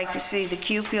 I would like to see the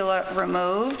cupola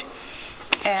removed,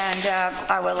 and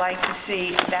I would like to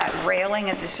see that railing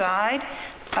at the side,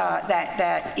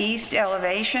 that east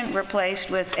elevation replaced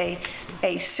with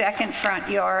a second front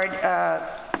yard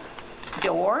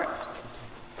door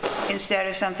instead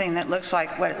of something that looks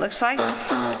like what it looks like.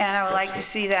 And I would like to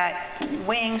see that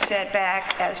wing set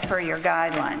back as per your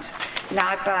guidelines,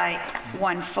 not by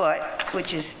 1 foot,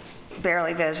 which is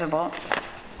barely visible,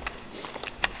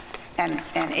 and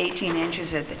 18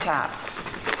 inches at the top.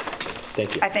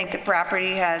 Thank you. I think the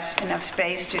property has enough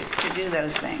space to do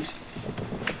those things.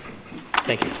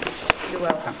 Thank you. You're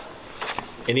welcome.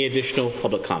 Any additional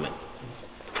public comment?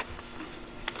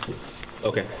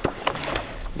 Okay.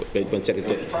 Wait 1 second.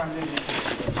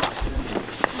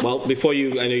 Well, before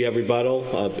you, I know you have rebuttal.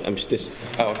 I'm just.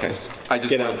 Oh, okay.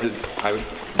 I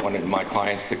wanted my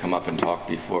clients to come up and talk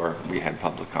before we had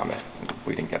public comment.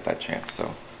 We didn't get that chance,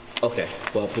 so. Okay.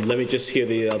 Well, let me just hear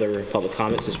the other public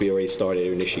comments since we already started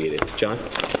or initiated. John?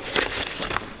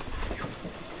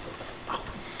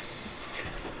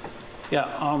 Yeah,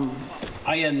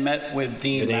 I had met with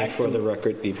Dean The name for the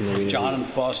record, even though we John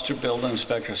Foster, Building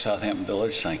Inspector, Southampton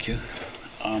Village. Thank you.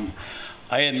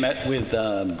 I had met with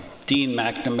Dean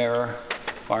McNamara,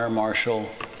 Fire Marshal,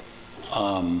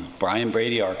 Brian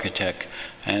Brady, Architect,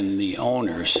 and the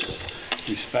owners,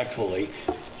 respectfully.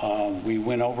 We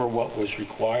went over what was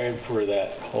required for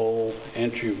that whole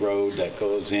entry road that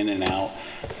goes in and out.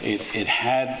 It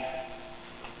had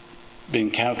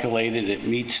been calculated, it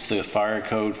meets the fire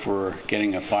code for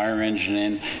getting a fire engine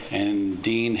in, and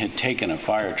Dean had taken a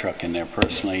fire truck in there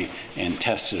personally and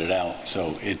tested it out.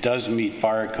 So it does meet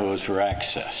fire codes for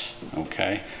access,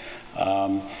 okay?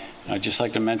 I'd just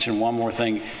like to mention one more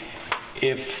thing.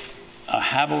 If a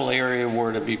habitable area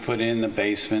were to be put in the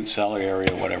basement, cellar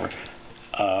area, whatever,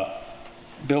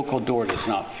 Bilko door does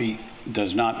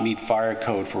not meet fire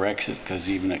code for exit, because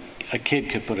even a kid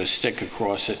could put a stick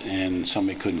across it and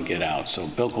somebody couldn't get out. So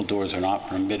Bilko doors are not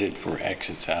permitted for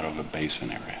exits out of a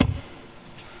basement area.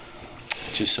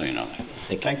 Just so you know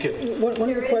that. Thank you. One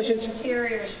of the questions. There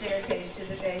is an interior staircase to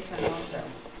the basement also.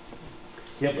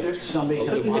 Yeah, but somebody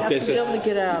could You have to be able to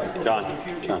get out.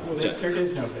 There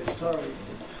is no basement. Sorry.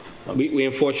 We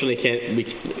unfortunately can't,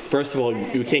 first of all,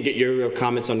 we can't get your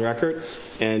comments on record,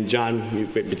 and John, you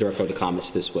direct the comments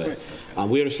this way.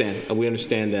 We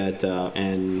understand that,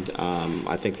 and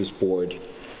I think this board,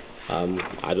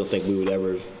 I don't think we would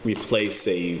ever replace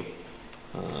a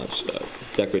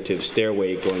decorative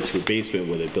stairway going to a basement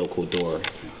with a Bilko door.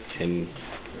 And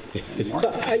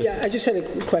I just had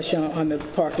a question on the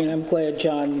parking. I'm glad,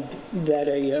 John, that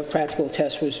a practical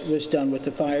test was done with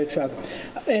the fire truck.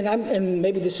 And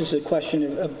maybe this is a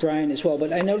question of Brian as well,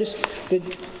 but I noticed the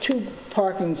 2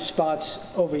 parking spots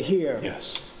over here.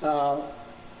 Yes.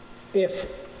 If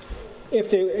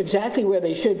they're exactly where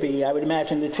they should be, I would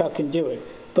imagine the truck can do it.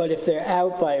 But if they're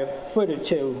out by a foot or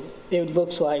 2, it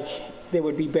looks like there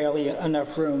would be barely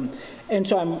enough room. And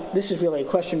so this is really a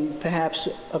question perhaps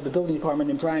of the building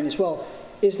department and Brian as well.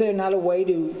 Is there not a way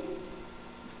to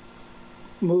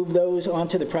move those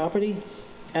onto the property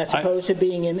as opposed to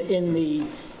being in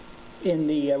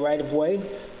the right-of-way?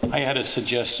 I had a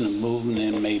suggestion of moving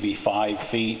them maybe 5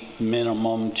 feet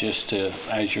minimum just to,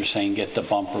 as you're saying, get the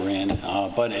bumper in.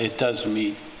 But it does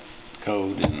meet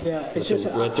code. And yeah, it's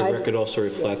let the record also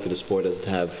reflect that this board doesn't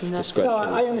have discretion. No,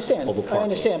 I understand. I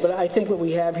understand, but I think what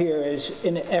we have here is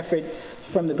an effort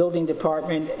from the building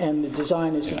department and the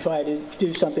designers to try to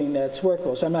do something that's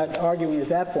workable. So I'm not arguing at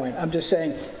that point. I'm just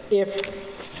saying if,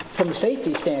 from a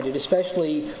safety standard,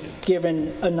 especially given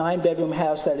a 9-bedroom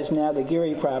house that is now the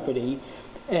Geary property,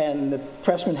 and the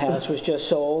Pressman house was just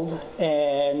sold,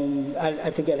 and I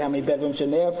forget how many bedrooms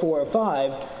in there, 4 or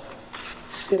 5,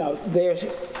 you know,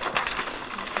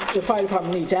 the fire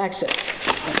department needs access.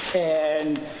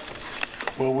 And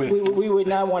we would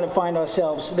not want to find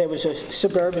ourselves, there was a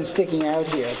Suburban sticking out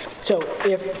here. So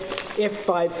if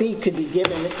 5 feet could be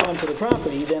given onto the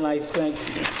property, then I think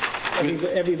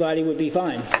everybody would be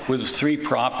fine. With 3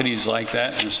 properties like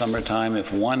that in the summertime,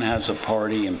 if one has a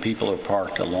party and people are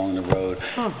parked along the road,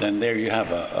 then there you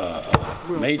have a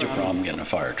major problem getting a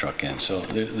fire truck in. So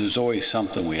there's always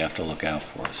something we have to look out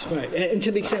for. So. Right, and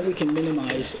to the extent we can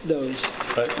minimize those,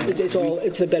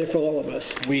 it's the better for all of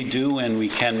us. We do, and we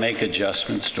can make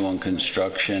adjustments during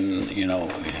construction, you know,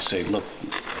 say, look,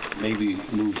 maybe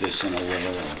move this in a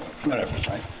little, whatever,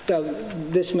 right? So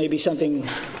this may be something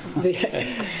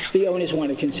the owners want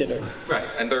to consider. Right,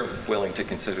 and they're willing to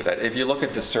consider that. If you look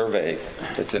at the survey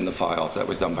that's in the files that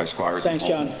was done by Squires. Thanks,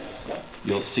 John.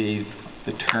 You'll see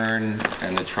the turn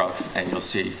and the trucks, and you'll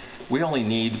see we only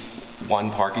need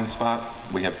 1 parking spot.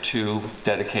 We have 2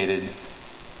 dedicated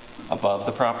above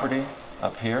the property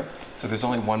up here. So there's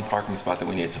only 1 parking spot that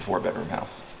we need. It's a 4-bedroom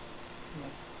house.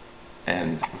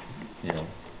 And, you know,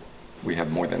 we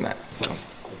have more than that, so.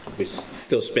 We're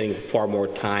still spending far more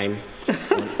time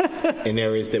in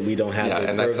areas that we don't have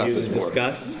the purview to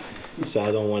discuss. So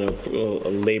I don't want to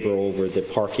labor over the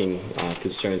parking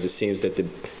concerns. It seems that the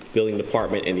building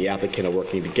department and the applicant are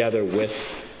working together with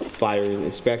fire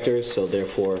inspectors, so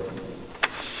therefore,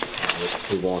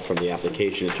 let's move on from the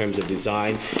application. In terms of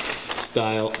design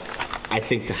style, I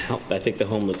think the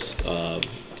home looks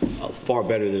far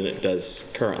better than it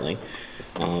does currently.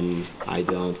 I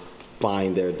don't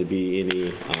find there to be any,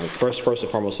 first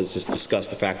and foremost, let's just discuss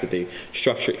the fact that the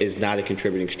structure is not a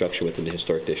contributing structure within the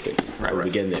historic district. Right. We'll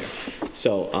begin there.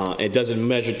 So it doesn't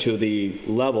measure to the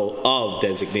level of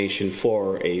designation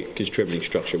for a contributing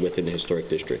structure within the historic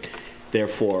district.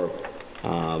 Therefore,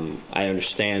 I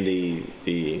understand the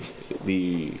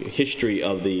history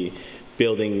of the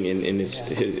building and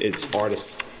its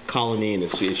artist colony and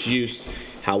its use.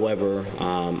 However,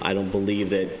 I don't believe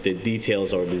that the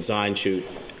details or design should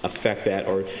affect that,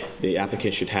 or the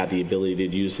applicant should have the ability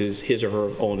to use his or her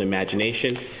own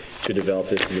imagination to develop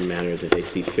this in a manner that they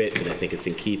see fit, and I think it's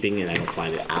in keeping, and I don't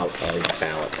find it out of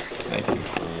balance. Thank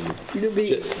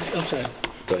you. I'm sorry.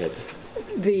 Go ahead.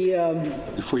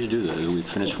 Before you do that, are we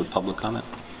finished with public comment?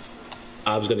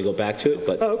 I was going to go back to it,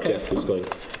 but Jeff was going.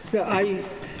 Yeah,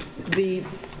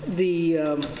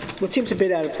 what seems a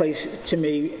bit out of place to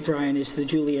me, Brian, is the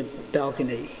Juliet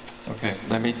balcony. Okay,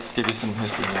 let me give you some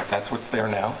history here. That's what's there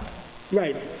now.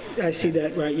 Right, I see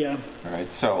that, right, yeah. All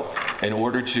right, so in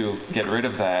order to get rid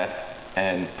of that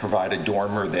and provide a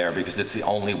dormer there, because it's the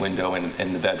only window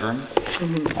in the bedroom,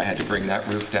 I had to bring that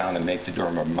roof down and make the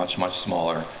dormer much, much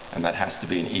smaller, and that has to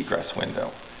be an egress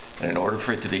window. And in order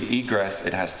for it to be egress,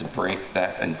 it has to break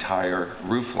that entire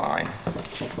roof line.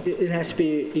 It has to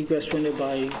be an egress window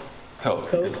by code?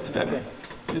 Because it's a bedroom.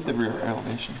 Okay. The rear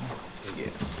elevation. Yeah.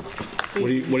 What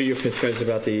are your concerns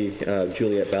about the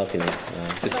Juliet balcony?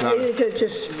 It's not. It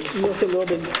just looked a little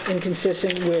bit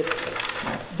inconsistent with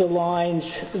the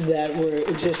lines that were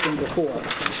existing before.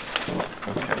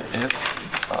 Okay,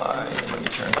 let me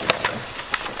turn this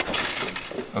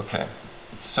way. Okay,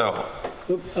 so,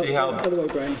 see how... Other way,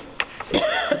 Brian.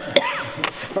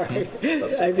 Sorry.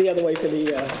 The other way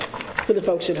for the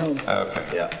folks at home. Okay.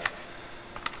 Yeah.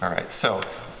 All right, so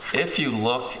if you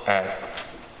look at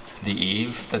the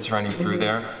eave that's running through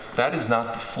there, that is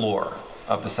not the floor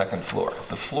of the second floor.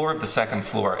 The floor of the second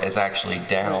floor is actually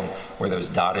down where those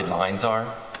dotted lines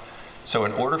are. So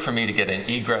in order for me to get an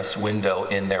egress window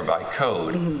in there by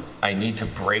code, I need to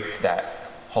break that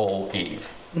whole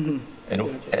eave.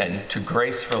 And to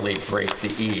gracefully break the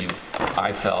eave,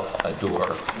 I felt a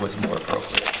door was more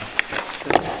appropriate.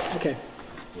 Okay.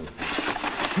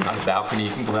 It's not a balcony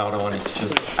you can go out on, it's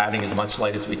just adding as much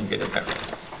light as we can get in there.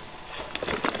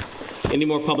 Any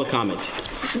more public comment?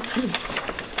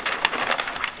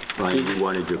 Brian, you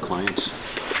wanted your clients?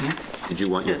 Did you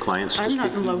want your clients to speak? I'm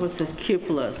not in love with the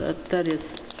cupola. That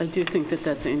is, I do think that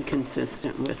that's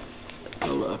inconsistent with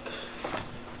the look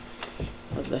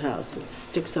of the house. It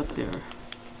sticks up there.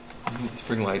 Let's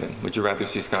bring light in. Would you rather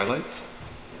see skylights?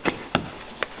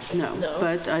 No,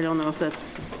 but I don't know if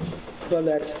that's... Well,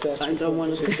 that's I don't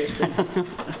want to see...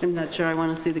 I'm not sure I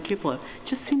want to see the cupola. It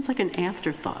just seems like an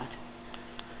afterthought.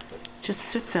 Just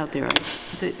sits out there.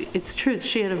 It's true,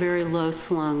 she had a very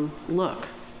low-slung look,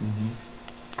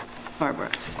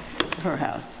 Barbara, her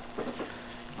house.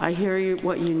 I hear you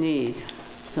what you need,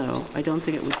 so I don't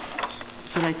think it would,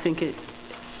 but I think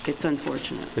it's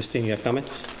unfortunate. Christine, you have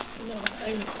comments? No,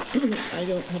 I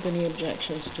don't have any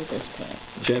objections to this plan.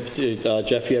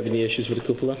 Jeff, you have any issues with the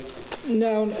cupola?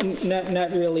 No, not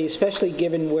really, especially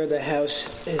given where the house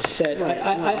is set. Right.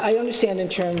 I understand in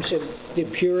terms of the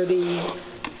purity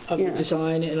of the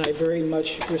design, and I very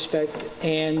much respect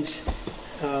Ann's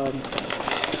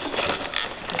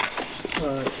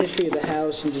history of the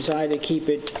house and desire to keep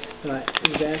it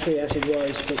exactly as it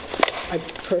was, but I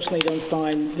personally don't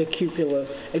find the cupola,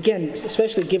 again,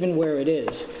 especially given where it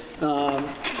is,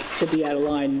 to be out of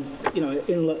line. You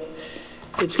know,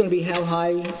 it's going to be how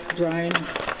high, Brian?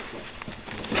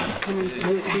 3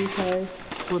 feet high?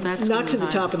 Well, that's Not to the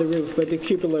high. top of the roof, but the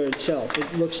cupola itself.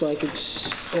 It looks like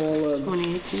it's all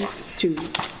 28 feet?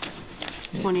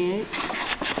 28?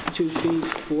 2 feet,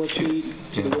 4 feet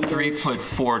to the windows.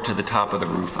 3'4" to the top of the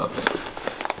roof of it.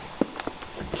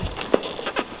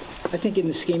 I think in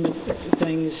the scheme of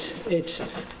things, it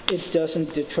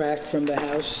doesn't detract from the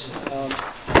house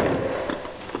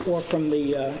or from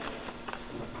the,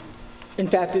 in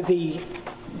fact, the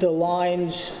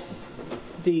lines,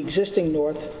 the existing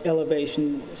north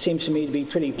elevation seems to me to be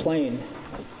pretty plain.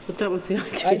 But that was the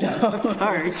idea. I know.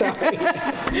 I'm sorry.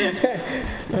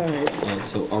 All right.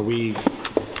 So are we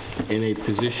in a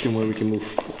position where we can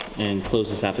move and close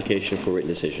this application for written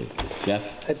decision?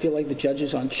 Jeff? I feel like the judge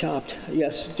is on Chopped.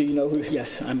 Yes, do you know who?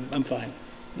 Yes, I'm fine.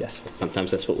 Yes.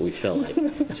 Sometimes that's what we feel like.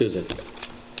 Susan?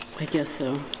 I guess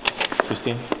so.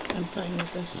 Christine? I'm fine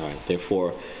with this. All right,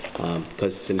 therefore,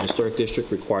 because it's an historic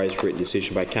district, requires written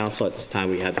decision by council. At this time,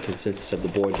 we have the consensus of the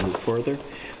board to move further.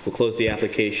 We'll close the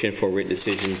application for written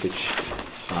decision, which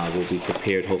will be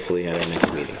prepared hopefully at our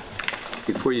next meeting.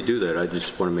 Before you do that, I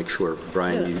just want to make sure,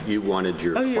 Brian, you wanted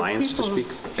your clients to speak?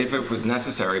 If it was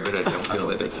necessary, but I don't feel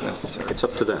that it's necessary. It's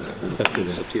up to them. It's up to them.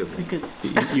 It's up to you.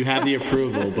 You have the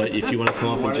approval, but if you want to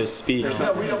come up and just speak.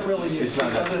 No, we don't really need to,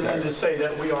 other than to say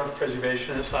that we are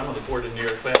preservationists. I'm on the board of New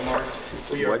York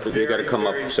Landmarks. We are You got to come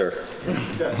up, sir.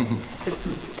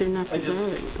 They're not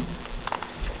preserving.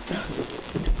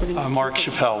 Mark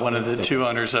Chappelle, one of the two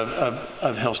owners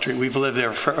of Hill Street. We've lived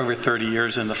there for over 30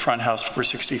 years in the front house for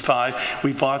 65.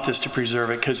 We bought this to preserve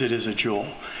it because it is a jewel.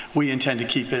 We intend to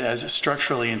keep it as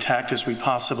structurally intact as we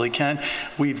possibly can.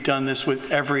 We've done this with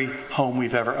every home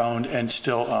we've ever owned and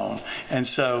still own. And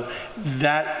so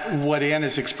that, what Ann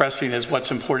is expressing as what's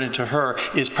important to her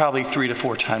is probably 3 to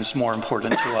 4 times more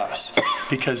important to us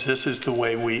because this is the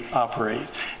way we operate.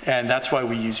 And that's why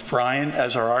we use Brian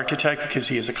as our architect, because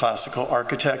he is a classical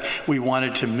architect. We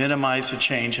wanted to minimize the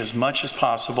change as much as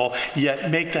possible, yet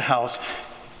make the house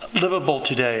livable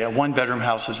today. A one-bedroom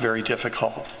house is very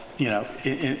difficult, you know,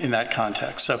 in that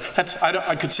context. So that's,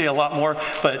 I could say a lot more,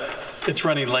 but it's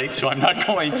running late, so I'm not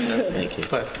going to. Thank you.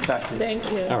 But back to you. Thank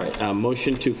you. All right,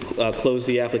 motion to close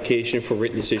the application for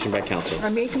written decision by council. I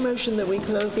make a motion that we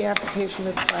close the application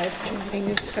of 5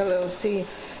 Jennings LLC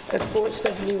at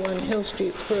 471 Hill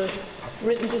Street for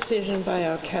written decision by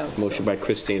our council. Motion by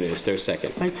Christina. Is there a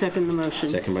second? I second the motion.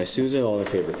 Second by Susan. All in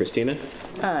favor? Christina?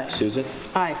 Aye. Susan?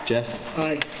 Aye. Jeff?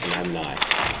 Aye. And I'm an aye.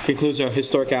 Concludes our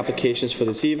historic applications for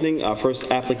this evening. Our first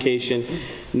application,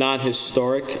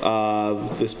 non-historic.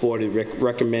 This board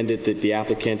recommended that the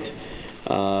applicant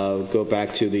go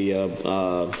back to the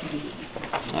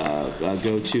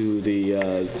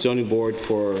zoning board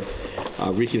for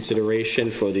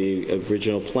reconsideration for the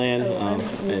original plan.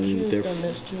 And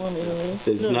this. Do you want me to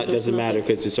leave? Doesn't matter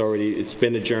because it's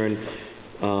been adjourned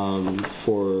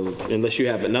unless you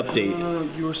have an update.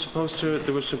 You were supposed to,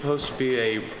 there was supposed to be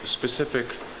a specific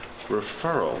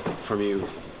referral from you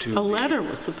to. A letter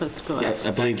was supposed to go out. Yes,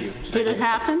 I believe thank you. Did it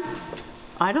happen?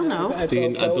 I don't know. I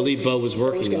believe Bo was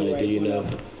working on it. Do you know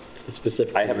the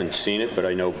specifics? I haven't seen it, but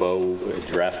I know Bo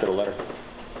drafted a letter.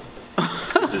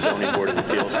 The zoning board of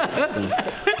appeals.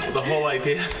 The whole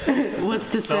idea Was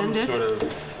to send it? sort of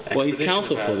Well, he's expedition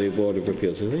counsel about for it. the Board of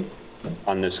Appeals, isn't he?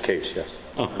 On this case, yes.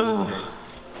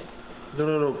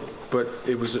 No, but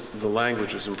it was, the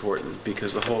language was important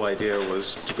because the whole idea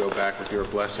was to go back with your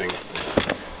blessing.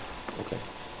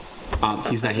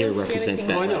 He's not here to represent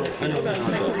that. Oh, I know.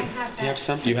 I have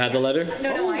something? Do you have the letter?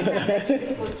 No, I have that. He was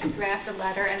supposed to draft a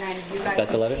letter, and then you guys that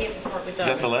the would letter? see it before it was Is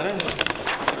that the letter?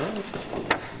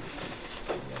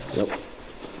 Nope.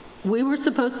 We were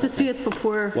supposed to see it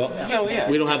before Well, Oh, yeah.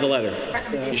 we don't have the letter.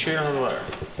 You sure you don't have the letter?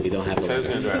 We don't have the So I was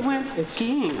letter. going to we draft. went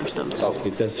skiing or something.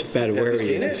 It doesn't matter where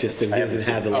he is, it's just that he doesn't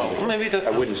have the Oh, letter. well, maybe that. I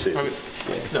wouldn't see it. Probably,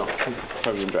 no, it's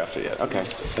probably been drafted yet. Okay.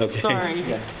 Okay.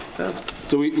 Sorry.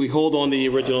 So we hold on the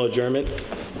original adjournment.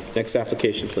 Next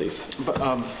application, please. But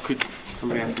could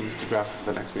somebody ask him to draft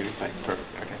for the next meeting? Thanks. Perfect.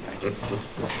 Okay, thank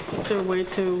you. Is there a way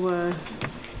to,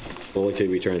 We'll wait till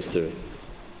he returns to,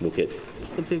 we'll get.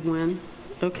 the big win?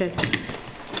 Okay.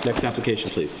 Next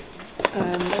application, please.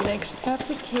 The next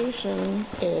application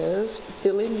is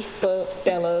Village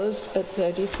Bellows at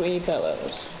 33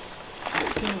 Bellows.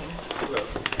 There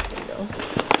you go.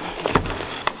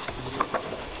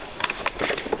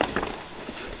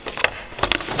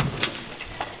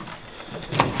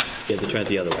 You have to turn it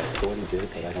the other way. Gordon did,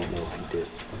 but I don't know if he did.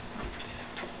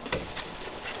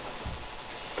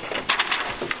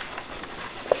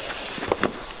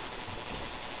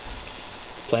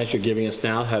 plans you're giving us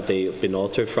now, have they been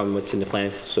altered from what's in the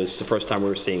plan? So it's the first time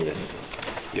we're seeing this?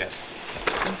 Yes.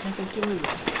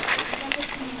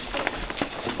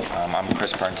 I'm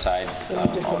Chris Burnside,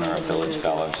 owner of Village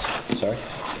Bellows. Sorry?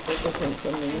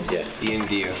 Yeah, Ian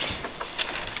Diaz,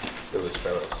 Village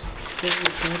Bellows.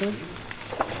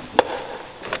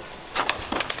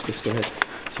 Just go ahead.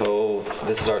 So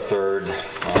this is our third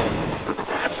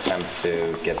attempt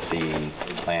to get the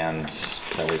plans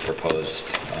that we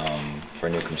proposed for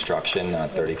new construction on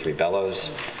 33 Bellows.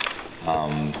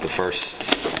 The first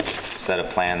set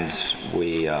of plans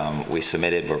we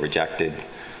submitted were rejected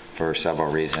for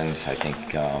several reasons. I think,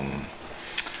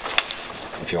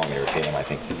 if you want me to repeat them, I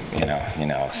think,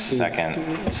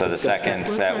 so the second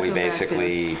set, we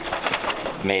basically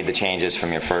made the changes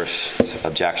from your first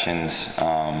objections,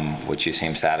 which you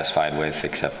seem satisfied with,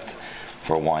 except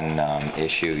for one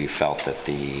issue. You felt that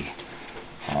the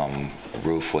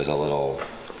roof was a little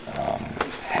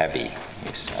heavy,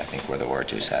 I think were the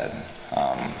words you said.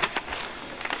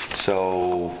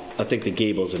 So I think the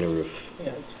gables in the roof.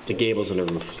 Yeah. The gables in the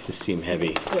roof just seem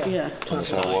heavy. Yeah.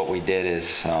 So what we did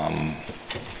is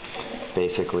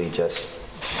basically just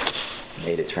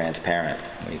made it transparent.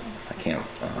 I can't.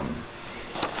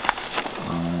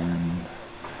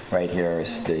 Right here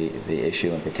is the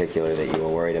issue in particular that you were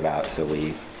worried about. So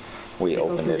we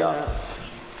opened it up,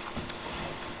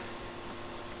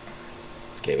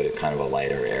 gave it a kind of a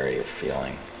lighter area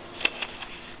feeling,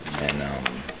 and then.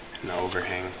 No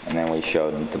overhang. And then we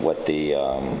showed what the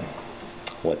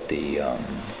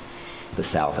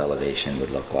south elevation would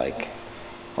look like,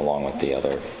 along with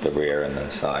the rear and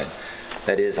the side.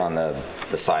 That is on the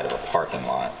side of a parking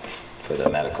lot for the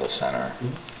medical center.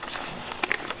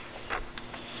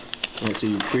 So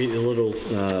you create a little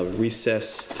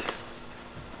recessed.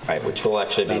 Right, which will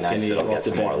actually be nice. It'll get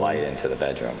some more light into the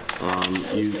bedroom. I'm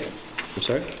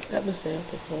sorry? That was there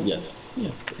before. Yeah.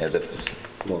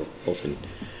 More open.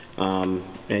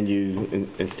 And you,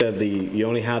 instead of you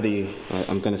only have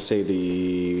I'm going to say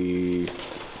you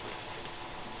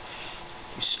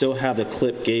still have the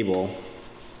clip gable,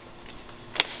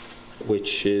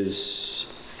 which is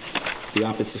the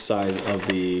opposite side of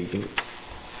the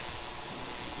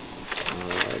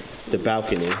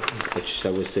balcony, which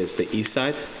I would say is the east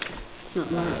side. It's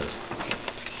not marked.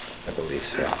 I believe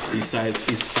so. East side of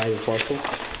the parcel?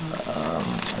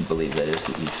 I believe that is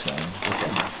the east side.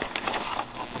 Okay.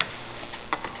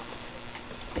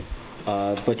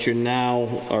 But you're now,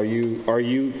 are you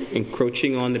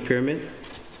encroaching on the pyramid?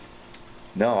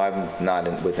 No, I'm not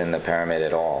within the pyramid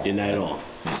at all. You're not at all?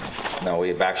 No,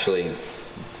 we've actually,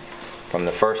 from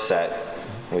the first set,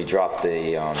 we dropped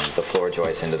the floor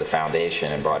joist into the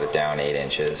foundation and brought it down 8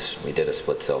 inches. We did a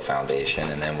split sill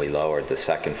foundation, and then we lowered the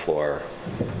second floor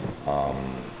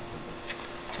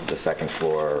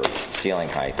ceiling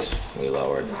heights. We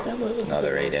lowered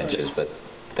another 8 inches, but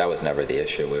that was never the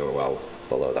issue. We were well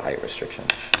below the height restriction.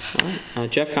 All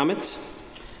right. Jeff, comments?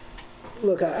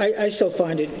 Look, I still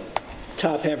find it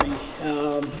top-heavy.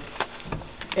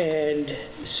 And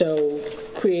so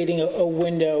creating a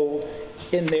window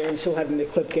in there and still having the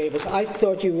clip gables. I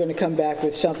thought you were going to come back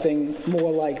with something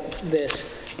more like this,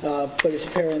 but it's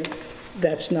apparent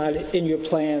that's not in your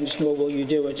plans, nor will you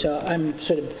do it. So I'm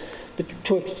sort of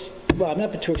betwixt, well, I'm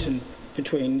not betwixt and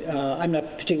between. I'm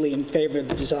not particularly in favor of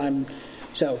the design,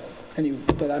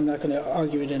 but I'm not going to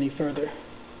argue it any further.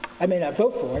 I may not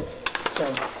vote for it,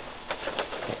 so.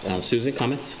 Susan,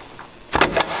 comments?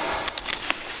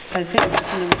 I think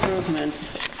it's an improvement.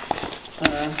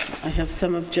 I have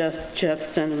some of Jeff's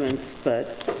sentiments, but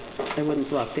I wouldn't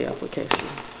block the application.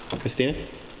 Christina?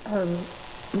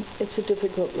 It's a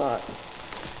difficult lot,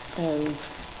 and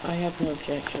I have no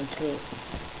objection to it.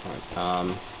 All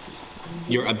right.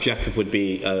 Your objective would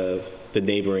be the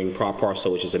neighboring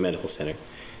parcel, which is a medical center.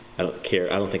 I don't care.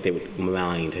 I don't think they would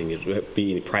mind there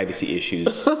be any privacy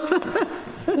issues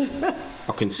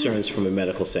or concerns from a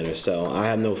medical center. So I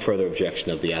have no further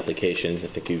objection of the application. I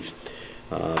think you've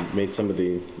made some of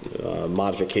the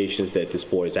modifications that this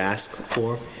board has asked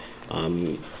for.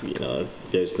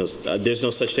 There's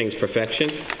no such thing as perfection.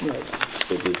 Right.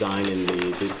 The design and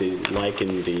the like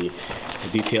and the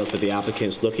details that the applicant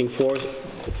is looking for.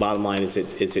 The bottom line is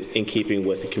it in keeping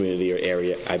with the community or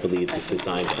area I believe this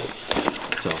design does.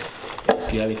 So,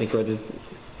 do you have anything further?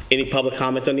 Any public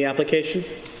comment on the application?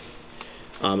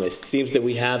 It seems that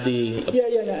we have the.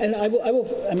 And I will.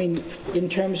 I mean, in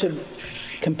terms of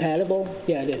compatible,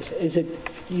 yeah, it is. Is it?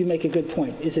 You make a good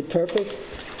point. Is it perfect?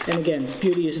 And again,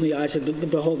 beauty is in the eyes of the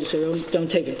beholder, so don't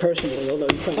take it personally. Although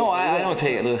you probably I don't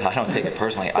take it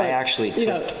personally. I actually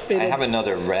took. I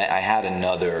had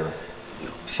another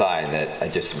side that I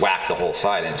just whacked the whole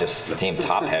side and it just seemed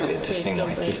top heavy. It just seemed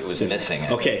like it was missing.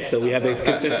 Okay, so we have the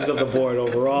consensus of the board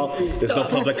overall. There's no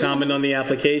public comment on the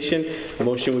application. The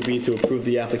motion would be to approve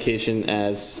the application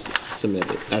as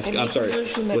submitted. I'm sorry,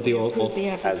 with the old,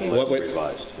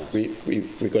 revised.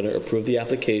 we're going to approve the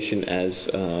application as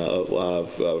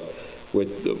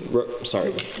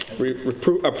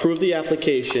approve the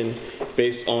application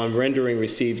based on rendering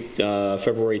received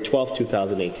February 12th,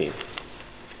 2018.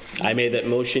 I made that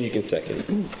motion. You can second.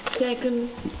 Second.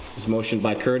 It's motion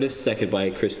by Curtis, second by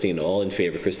Christina. All in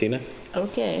favor. Christina?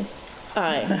 Okay.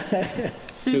 Aye.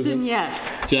 Susan, yes.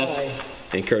 Jeff? Aye.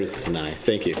 And Curtis is an aye.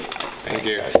 Thank you. Thank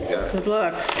you. Good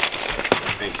luck.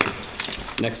 Thank you.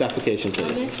 Next application, The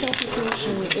please. next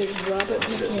application is Robert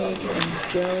McCaig and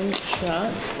Joan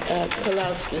Schott at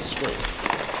Pulaski Street.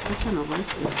 I kind of like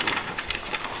this one.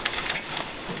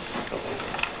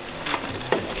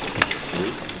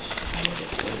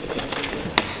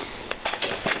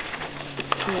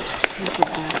 Look at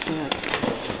that.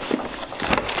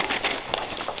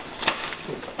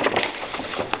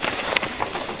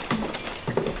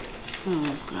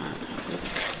 Oh, God.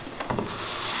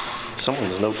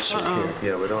 Someone's notes are here.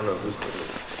 Yeah, we don't know who's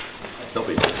they'll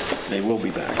be back. They will be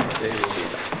back. They will be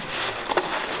back.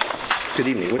 Good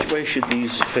evening. Which way should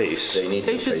these face?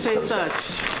 They should face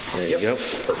us. There you go.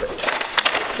 Perfect.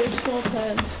 Do you have small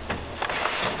plans?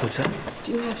 What's that?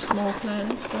 Do you have small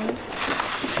plans, Brian?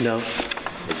 No.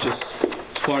 It's just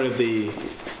part of the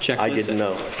checklist. I didn't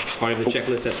know. Part of the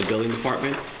checklist at the building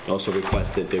department. I also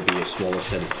requested there be a smaller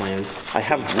set of plans. I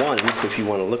have one if you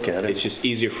want to look at it. It's just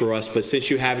easier for us, but since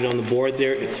you have it on the board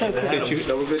there, since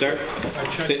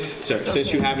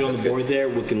you have it on the board there,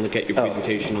 we can look at your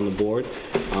presentation on the board.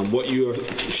 What you are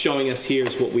showing us here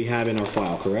is what we have in our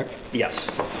file, correct? Yes.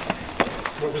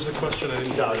 What was the question? I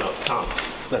didn't. No, Tom.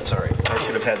 That's all right. I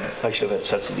should have had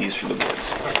sets of these for the board.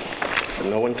 But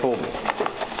no one told me.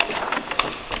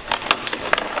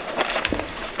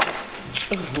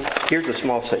 Here's a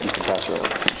small set you can pass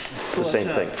around. The same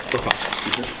thing.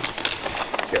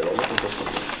 Here, I'll look at this one.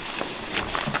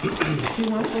 You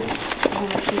want this?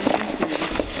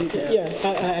 Yeah,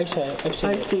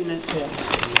 I've seen it. Yeah.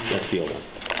 That's the old one.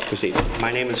 Proceed.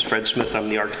 My name is Fred Smith. I'm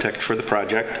the architect for the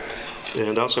project.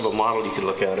 And I also have a model you can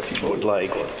look at if you would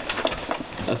like.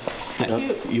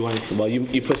 You want to, well,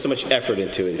 you put so much effort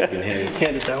into it. If you can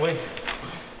hand it that way.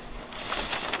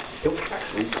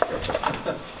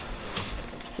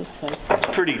 It's It's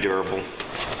pretty durable.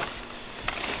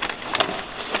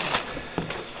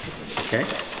 Okay.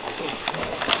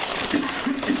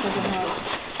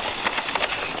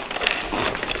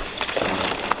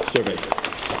 Survey.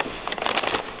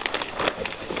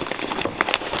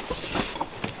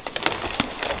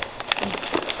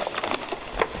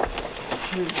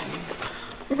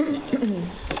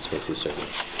 Let's go see survey.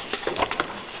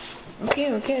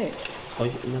 Okay. Oh,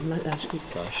 I'm not asking you,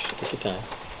 gosh. Take your time.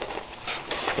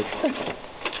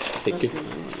 Thank you.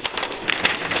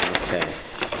 Okay.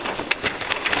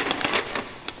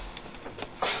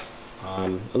 I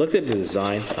looked at the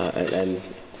design, and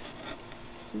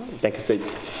like I said,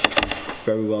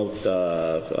 very well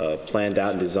planned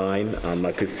out and designed.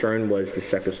 My concern was the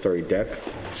second-story deck.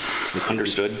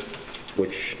 Understood.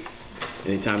 Which,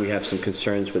 anytime we have some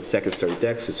concerns with second-story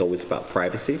decks, it's always about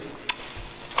privacy.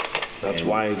 That's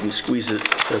why we squeeze it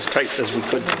as tight as we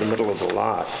could to the middle of the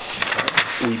lot.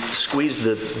 We squeezed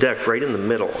the deck right in the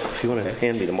middle. If you want to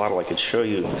hand me the model, I could show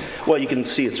you. Well, you can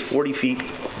see it's 40 feet,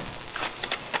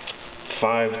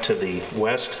 5 to the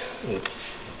west, and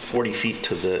 40 feet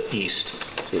to the east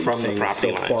from the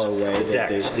property lines. Far away the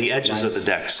decks, the edges of the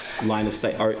decks. Line of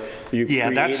sight. Are you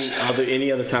creating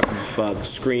any other type of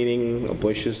screening,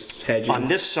 bushes, hedging? On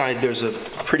this side, there's a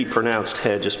pretty pronounced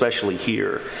hedge, especially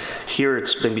here. Here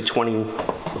it's maybe 20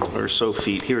 or so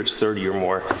feet. Here it's 30 or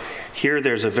more. Here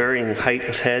there's a varying height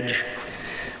of hedge,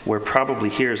 where probably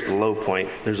here's the low point.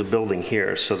 There's a building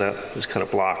here, so that is kind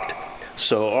of blocked.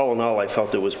 So all in all, I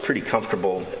felt it was pretty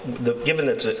comfortable. Given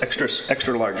that it's an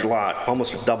extra large lot,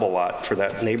 almost a double lot for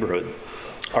that neighborhood,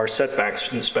 our setbacks,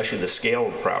 especially the scale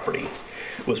of the property,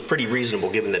 was pretty reasonable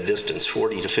given the distance,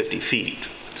 40 to 50 feet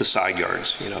to side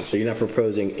yards. You know. So you're not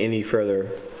proposing any further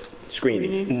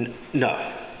screening? No.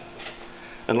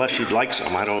 Unless you'd like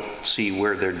some, I don't see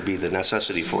where there'd be the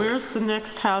necessity for it. Where's the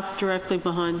next house directly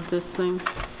behind this thing?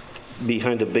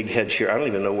 Behind a big hedge here. I don't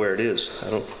even know where it is.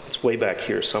 It's way back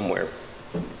here somewhere.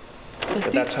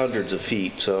 But that's hundreds of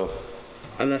feet, so.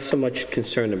 I'm not so much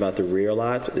concerned about the rear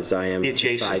lot as I am the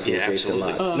adjacent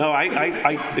lot. No,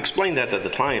 I explained that to the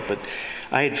client, but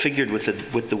I had figured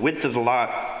with the width of the lot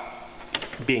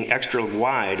being extra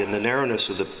wide and the narrowness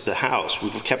of the house,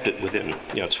 we've kept it within,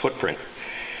 its footprint,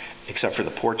 except for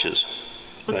the porches.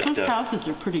 But those houses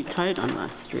are pretty tight on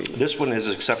that street. This one is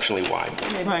exceptionally wide.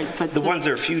 Right, but The ones,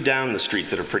 there are a few down the street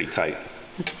that are pretty tight.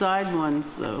 the side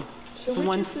ones, though, So the which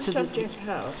ones is the to the... subject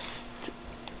house?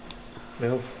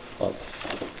 Well,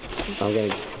 I'm going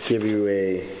to give you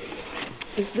a...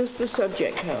 Is this the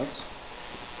subject house?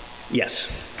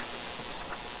 Yes.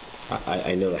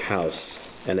 I know the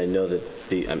house, and I know that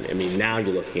I mean, now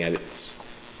you're looking at it,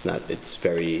 it's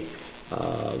very,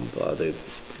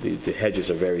 the hedges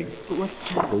are very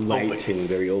light and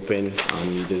very open.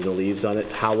 There's no leaves on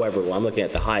it. However, when I'm looking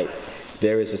at the height,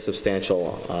 there is a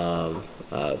substantial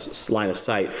line of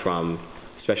sight from,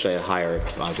 especially at a higher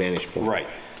vantage point. Right.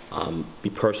 Me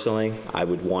personally, I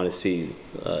would want to see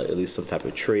at least some type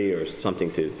of tree or something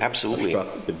to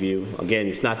obstruct the view. Again,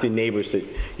 it's not the neighbors that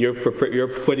you're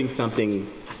putting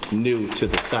something new to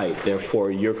the site.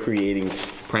 Therefore, you're creating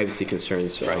privacy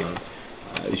concerns. Right.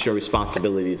 It's your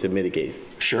responsibility to mitigate.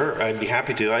 Sure, I'd be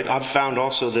happy to. I've found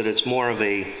also that it's more of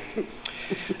a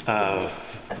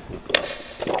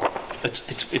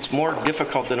it's more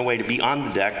difficult in a way to be on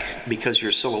the deck because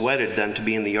you're silhouetted than to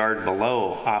be in the yard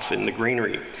below off in the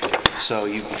greenery. So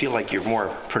you feel like you're more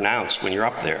pronounced when you're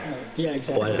up there. Yeah,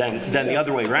 exactly. Than the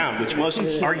other way around, which most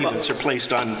arguments are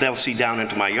placed on, they'll see down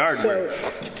into my yard where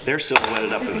they're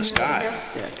silhouetted up in the sky.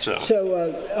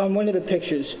 So on one of the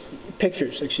pictures,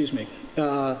 excuse me,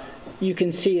 you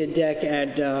can see a deck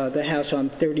at the house on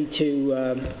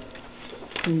 32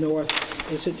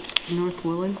 North, is it? North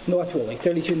Willie? North Willie,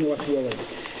 32 North Willie.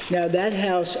 Now that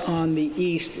house on the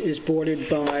east is bordered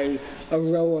by a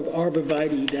row of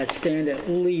arborvitae that stand at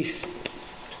least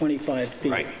 25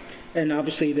 feet. Right. And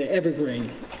obviously they're evergreen,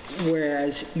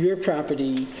 whereas your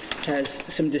property has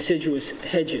some deciduous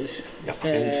hedges. Yep.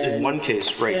 In one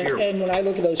case, right here. And when I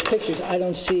look at those pictures, I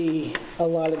don't see a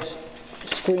lot of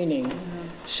screening.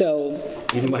 So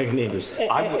even my neighbors,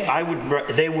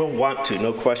 they will want to,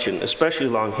 no question, especially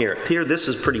along here. Here, this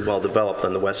is pretty well developed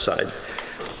on the west side,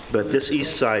 but this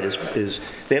east side is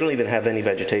they don't even have any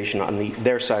vegetation on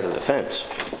their side of the fence.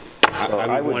 So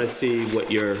I would want to see what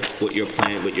your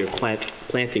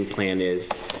planting plan is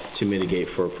to mitigate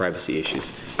for privacy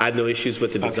issues. I have no issues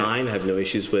with the design. I have no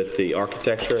issues with the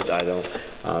architecture.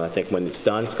 I think when it's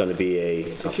done, it's going to be a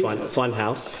fun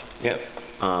house. Yep.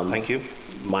 Thank you.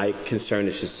 My concern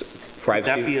is just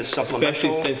privacy. Would that be a supplemental?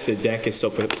 Especially since the deck is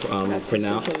so pronounced,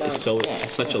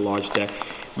 it's such a large deck.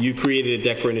 You created a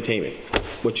deck for entertainment,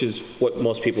 which is what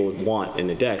most people would want in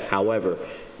a deck. However,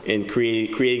 in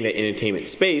creating that entertainment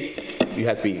space, you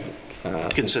have to be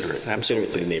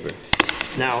considerate to the neighbor.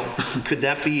 Now, could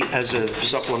that be as a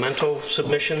supplemental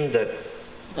submission that?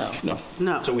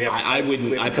 No. So we have. I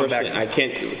wouldn't. I personally, I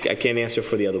can't answer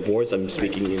for the other boards. I'm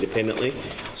speaking independently.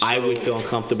 So, I would feel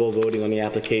uncomfortable voting on the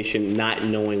application, not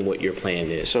knowing what your plan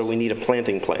is. So we need a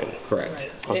planting plan. Correct.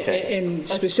 Okay. And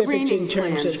specific in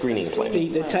terms of screening plan.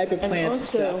 The type of plant,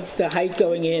 the height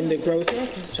going in, the growth. The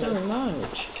deck is so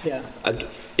large. Yeah.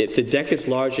 If the deck is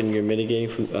large and you're mitigating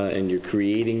from, and you're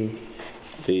creating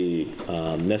the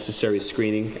necessary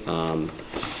screening,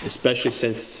 especially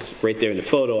since right there in the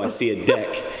photo I see a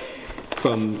deck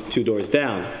from 2 doors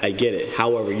down. I get it.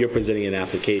 However, you're presenting an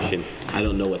application. I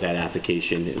don't know what that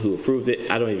application, who approved it.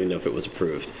 I don't even know if it was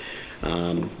approved.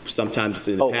 Sometimes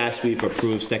in the past we've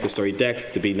approved second-story decks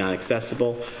to be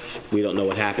non-accessible. We don't know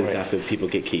what happens after people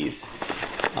get keys.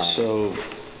 So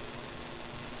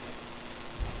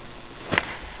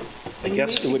I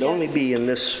guess it would only be in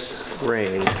this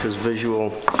range because visual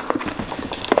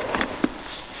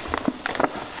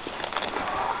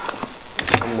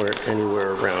somewhere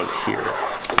anywhere around here.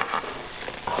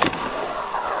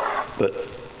 But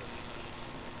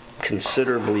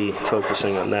considerably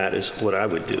focusing on that is what I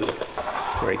would do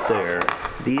right there.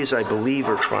 These I believe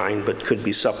are fine but could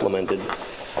be supplemented.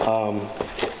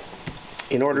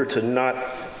 In order to not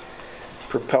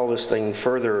propel this thing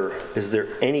further, is there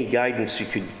any guidance you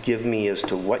could give me as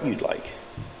to what you'd like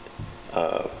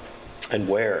and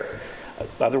where?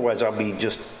 Otherwise, I'll be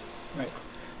just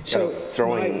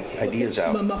throwing ideas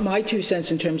out. My 2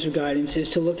 cents in terms of guidance is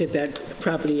to look at that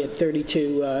property at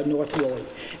 32 North Willie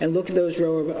and look at those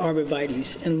row of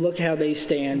arborvitaes and look how they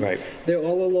stand. Right. They're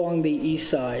all along the east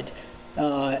side.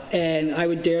 And I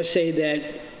would dare say that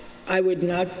I would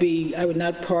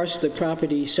not parse the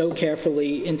property so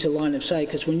carefully into line of sight,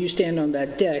 because when you stand on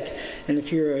that deck, and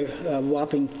if you're a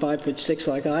whopping 5'6"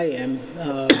 like I am,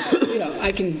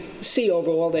 I can see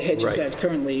over all the hedges that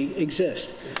currently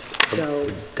exist. So,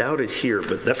 doubt it here,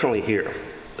 but definitely here.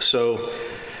 So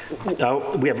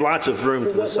We have lots of room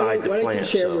to the side to plant. What I can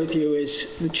share with you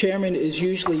is the chairman is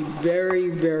usually very,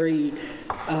 very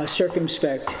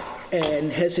circumspect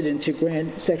and hesitant to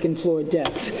grant second-floor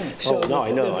decks. So no,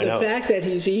 I know. The fact that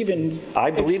he's even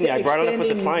believe me, I brought it up with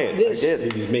the client. I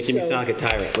did. He's making me sound like a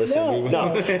tyrant. Listen,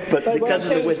 no, but because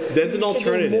of there's an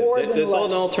alternative. There's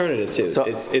an alternative too. So,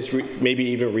 it's maybe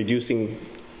even reducing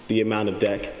the amount of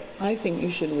deck. I think you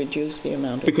should reduce the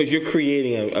amount of because you're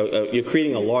creating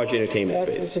a large entertainment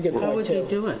space. That's a good point. How would you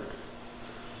do it?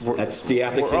 That's the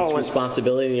applicant's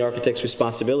responsibility and the architect's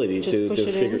responsibility to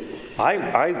figure. I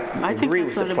agree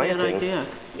with the planting. I think that's not a bad idea.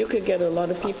 You could get a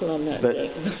lot of people on that day.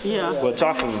 Yeah. Well, it's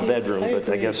off of the bedroom, but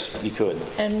I guess you could.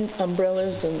 And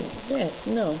umbrellas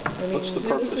and, no. I mean, What's the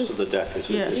purpose of the deck? Is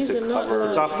it to cover?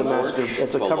 It's off the master,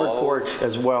 it's a covered porch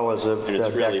as well as a and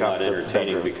it's really deck off not the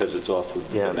entertaining bedroom. because it's off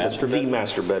of the master bedroom? The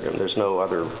master bedroom. There's no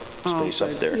other space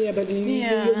up there. Yeah, but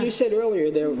you said earlier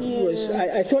there was,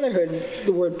 I thought I heard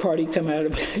the word party come out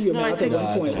of your mouth at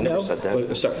one point, I never said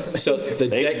that. Sorry. So the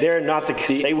deck, they're not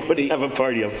they wouldn't have a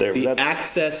party up there. The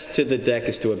access to the deck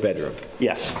is to a bedroom.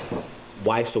 Yes.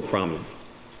 Why so prominent?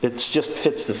 It just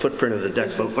fits the footprint of the deck.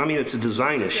 But, I mean, it's a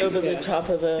design issue. Over the top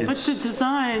of the... But the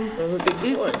design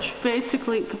is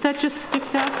basically, but that just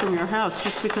sticks out from your house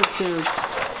just because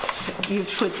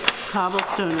you've put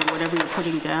cobblestone or whatever you're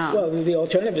putting down. Well, the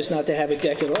alternative is not to have a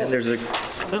deck at all. And there's the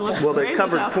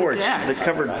covered porch. The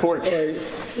covered porch.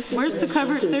 Where's the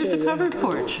covered? There's a covered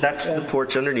porch. That's the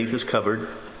porch underneath is covered.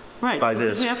 Right, by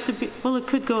this. We have to be, well, it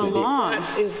could go along.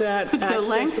 Is that could go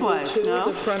lengthwise, to no?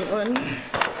 the front one?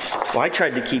 Well, I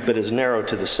tried to keep it as narrow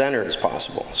to the center as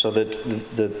possible so that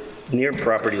the near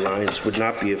property lines would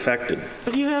not be affected.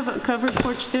 But you have a covered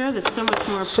porch there that's so much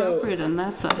more appropriate on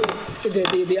that side.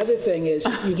 The other thing is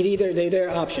you could either, there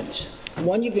are options.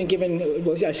 One, you've been given,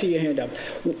 well, I see your hand up.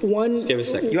 One, just give it a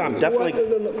second. Yeah, I'm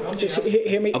definitely. Just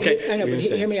hear me. Okay. I know, but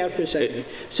hear me out for a second.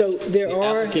 So there the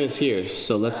are. applicant is here,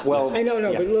 so let's. I know,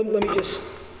 but let me just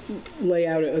lay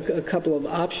out a couple of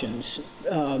options.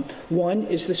 One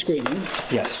is the screening.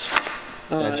 Yes.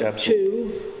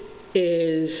 Two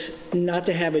is not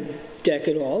to have a deck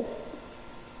at all.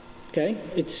 Okay,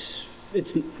 it's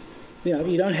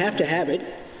you don't have to have it.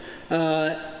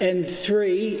 And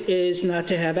three is not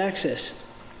to have access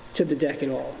to the deck at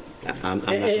all.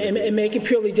 And make it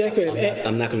purely decorative.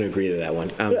 I'm not going to agree to that one.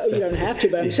 You don't have to,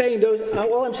 but I'm saying those.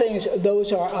 All I'm saying is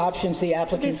those are options the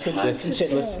applicant could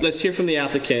consider. Let's hear from the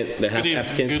applicant. The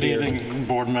applicant's Good here. evening,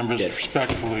 board members. Yes.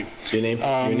 Respectfully. Your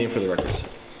name for the record, sir.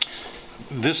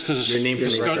 This is Your name for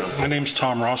the record. My name's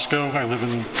Tom Roscoe. I live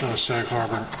in Sag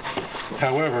Harbor.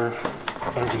 However,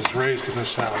 I was raised in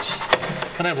this house,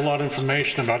 and I have a lot of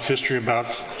information about history about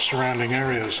surrounding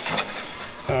areas.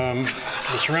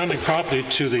 The surrounding property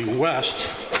to the west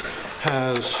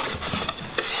has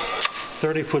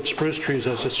 30-foot spruce trees,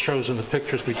 as it shows in the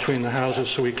pictures, between the houses,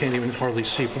 so we can't even hardly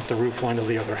see the roof line of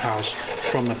the other house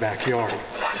from the backyard.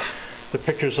 The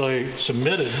pictures I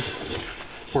submitted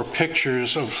were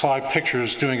pictures of 5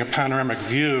 pictures doing a panoramic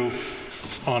view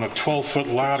on a 12-foot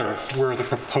ladder where the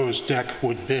proposed deck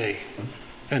would be.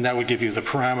 And that would give you the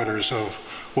parameters of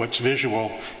what's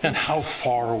visual and how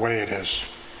far away it is.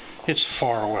 It's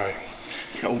far away.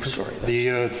 Oh, sorry. The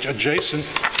adjacent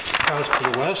house to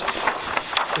the west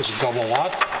is a double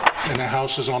lot, and the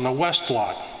house is on the west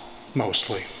lot,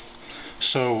 mostly.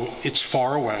 So it's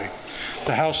far away.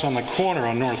 The house on the corner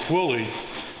on North Woolley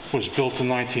was built in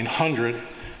 1900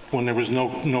 when there was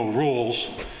no rules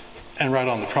and right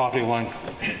on the property line.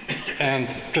 And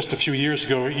just a few years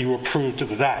ago, you approved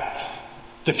that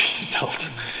to be built.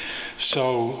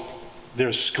 So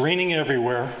there's screening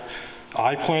everywhere.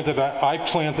 I planted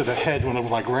a hedge when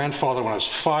my grandfather, when I was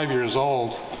 5 years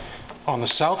old, on the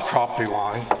south property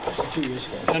line,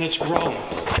 and it's growing.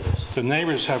 The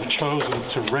neighbors have chosen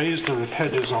to raise their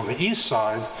hedges on the east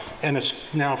side, and it's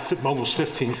now almost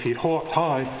 15 feet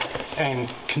high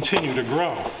and continue to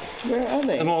grow. Where are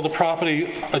they? And all the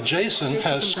property adjacent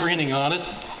has screening on it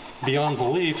beyond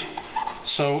belief.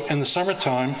 So in the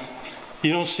summertime,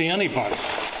 you don't see anybody.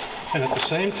 And at the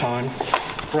same time,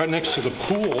 right next to the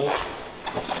pool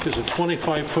is a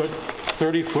 25-foot,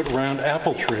 30-foot round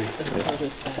apple tree,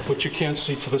 which you can't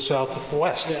see to the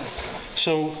southwest.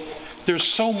 So there's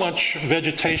so much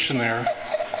vegetation there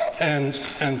and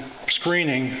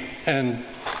screening, and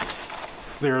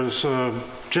there's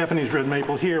Japanese red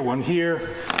maple here, one here,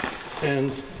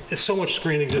 and it's so much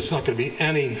screening there's not going to be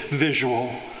any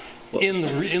visual in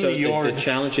the yard. The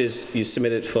challenge is you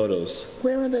submitted photos.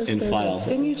 Where are those in photos? files.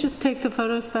 Didn't you just take the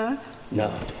photos back? No,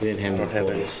 we didn't have any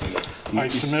photos. I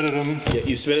submitted them. Yeah,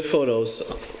 you submitted photos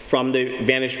from the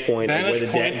vantage point of where the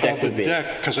deck would be.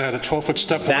 Because I had a 12-foot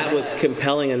step. That was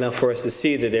compelling enough for us to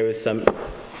see that there was some.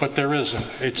 But there isn't.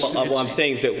 What I'm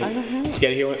saying is that, you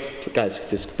gotta hear what, guys,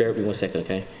 just bear with me 1 second,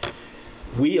 okay?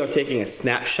 We are taking a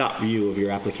snapshot view of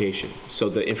your application. So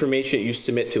the information that you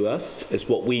submit to us is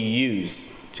what we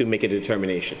use to make a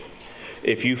determination.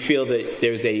 If you feel that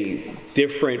there's a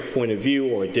different point of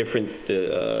view or a different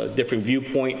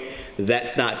viewpoint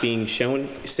that's not being shown,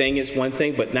 saying it's one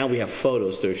thing, but now we have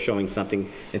photos that are showing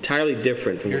something entirely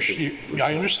different. From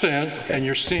I understand, okay. And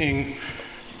you're seeing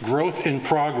growth in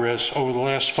progress over the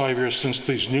last 5 years since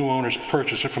these new owners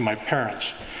purchased it from my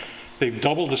parents. They've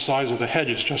doubled the size of the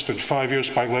hedges just in 5 years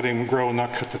by letting them grow and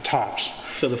not cut the tops.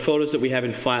 So the photos that we have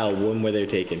in file, when were they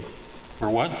taken? For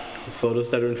what? The photos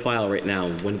that are in file right now,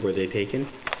 when were they taken?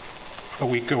 A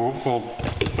week ago, well,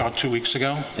 about 2 weeks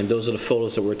ago. And those are the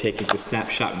photos that we're taking the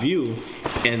snapshot view,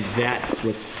 and that's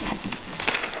what's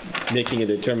making a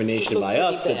determination by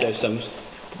us that there's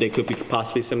there could be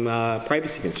possibly some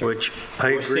privacy concerns. Which I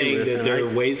agree with. We're saying that there are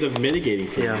ways of mitigating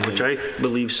for that. Yeah, which I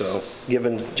believe so.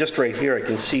 Given, just right here, I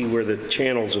can see where the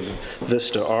channels of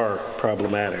Vista are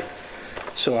problematic.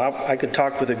 So I could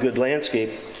talk with a good landscape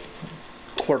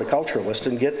horticulturalist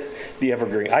and get the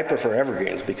evergreen. I prefer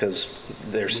evergreens because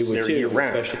they're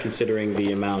year-round. Especially considering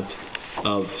the amount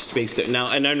of space that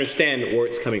now, and I understand where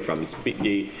it's coming from. It's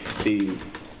the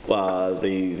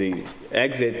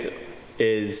exit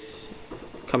is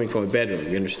coming from a bedroom.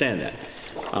 You understand that.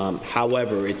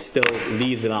 However, it still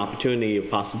leaves an opportunity, a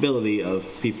possibility of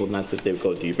people, not that they would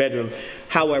go to your bedroom.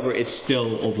 However, it's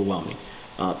still overwhelming.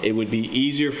 It would be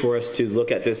easier for us to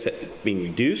look at this being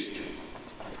reduced.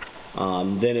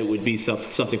 Then it would be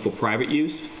something for private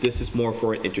use. This is more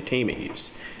for entertainment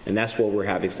use, and that's what we're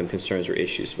having some concerns or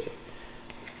issues with.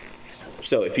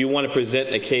 So if you want to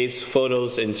present a case,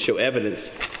 photos, and show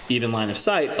evidence, even line of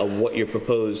sight of what your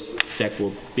proposed deck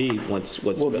will be once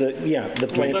the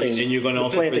planting, and you're going to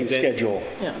also planting schedule.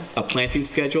 A planting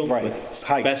schedule with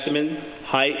specimens,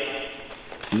 height,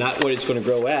 not what it's going to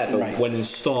grow at, but when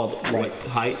installed, what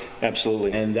height.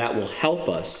 Absolutely. And that will help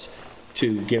us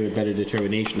to give a better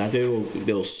determination. Not that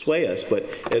it'll sway us, but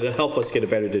it'll help us get a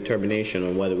better determination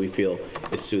on whether we feel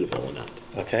it's suitable or not.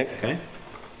 Okay. Okay?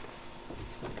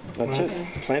 That's it.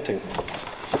 Planting.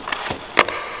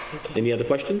 Any other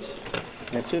questions?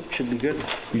 That's it. Should be good.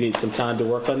 You need some time to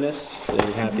work on this and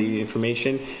have the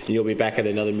information, and you'll be back at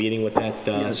another meeting with that?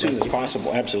 As soon as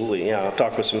possible. Absolutely. Yeah, I'll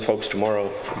talk with some folks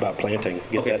tomorrow about planting.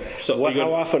 Get that. So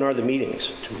how often are the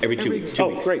meetings? Every 2 weeks.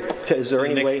 Oh, great. Is there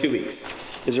any way? Next 2 weeks.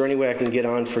 Is there any way I can get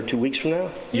on for 2 weeks from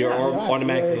now? You're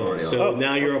automatically on. So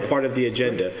now you're a part of the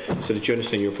agenda, so that you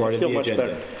understand you're part of the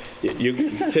agenda.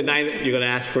 Tonight, you're going to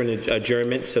ask for an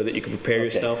adjournment so that you can prepare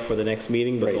yourself for the next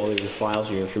meeting with all of your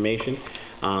files, your information.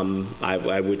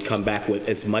 I would come back with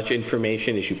as much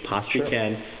information as you possibly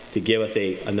can to give us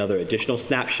another additional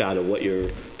snapshot of what your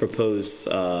proposed,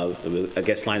 I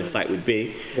guess, line of sight would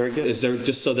be. Very good. Is there,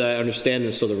 just so that I understand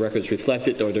and so the record's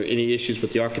reflected, are there any issues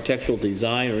with the architectural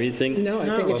design or anything? No,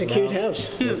 I think it's a cute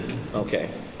house. Okay.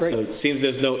 So it seems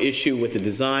there's no issue with the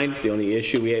design. The only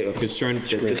issue we have, or concern that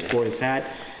this board has had,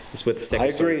 is with the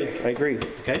second story. I agree.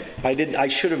 Okay. I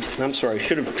should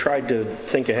have tried to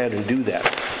think ahead and do that,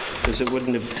 because it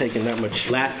wouldn't have taken that much.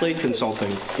 Lastly,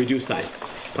 consulting. Reduce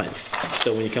size plans.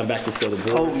 So when you come back before the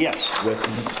board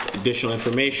with additional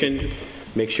information,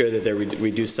 make sure that they're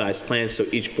reduced size plans so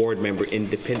each board member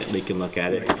independently can look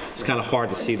at it. It's kind of hard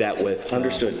to see that with.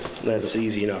 Understood. That's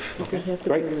easy enough.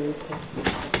 Right.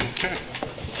 Okay.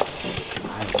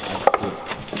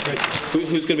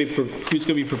 Who's going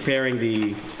to be preparing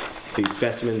the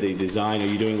specimen, the design? Are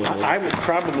you doing what? I would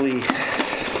probably.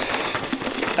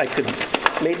 I could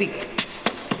maybe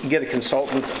get a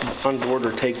consultant on board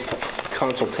or take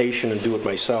consultation and do it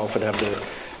myself and have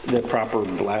the proper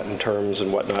Latin terms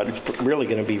and whatnot. It's really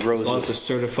going to be roses. As long as a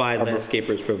certified landscaper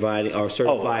is providing, or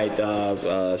certified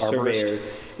surveyor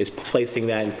is placing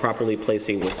that and properly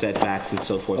placing with setbacks and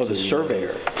so forth. Oh, the surveyor.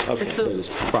 Okay. So it's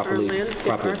properly.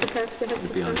 Architect that has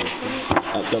to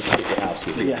Don't forget your house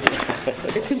either. Yeah.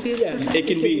 It can be. It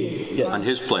can be. Yes. On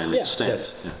his plan, it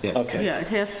stands. Yes. Okay. Yeah, it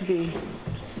has to be.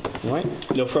 All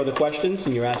right. No further questions,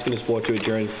 and you're asking this board to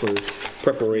adjourn for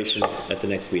preparation at the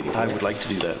next meeting. I would like to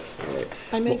do that. All right.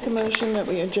 I make a motion that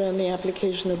we adjourn the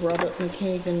application of Robert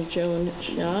McCaig and Joan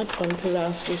Schott on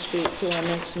Pulaski Street to our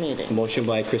next meeting. Motion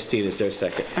by Christina. Is there a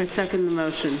second? I second the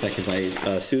motion. Second by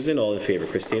Susan. All in favor.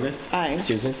 Christina? Aye.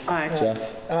 Susan? Aye.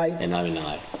 Jeff? Aye. And I'm an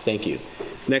aye. Thank you.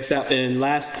 Next up, and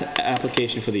last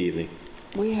application for the evening.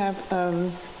 We have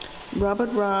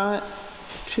Robert Ra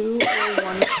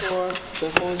 2014, the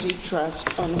Halsey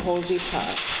Trust on Halsey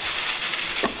Park.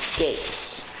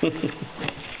 Gates.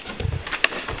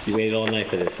 You waited all night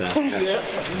for this, huh? Yep.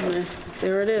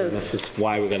 There it is. That's just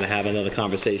why we're going to have another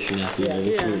conversation after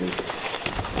this meeting.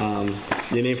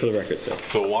 Your name for the record, sir.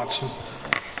 Phil Watson.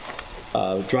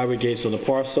 Driveway gates on the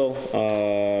parcel.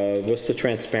 What's the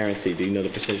transparency? Do you know the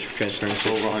percentage of transparency?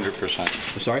 Over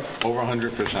 100%. I'm sorry? Over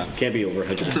 100%. Can't be over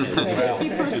 100%. Well,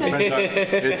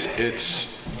 it's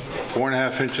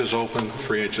 4.5 inches open,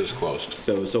 3 inches closed.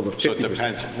 So it's over 50%. So it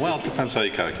depends. Well, it depends how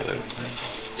you calculate it.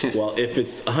 Well, if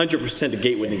it's 100%, the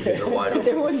gate wouldn't exist. There wouldn't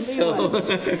be one. Is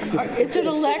it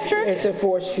electric? It's a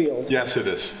force field. Yes, it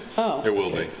is. Oh. It will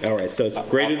be. All right, so it's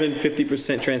greater than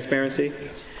 50% transparency?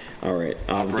 All right.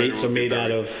 Gates are made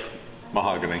out of?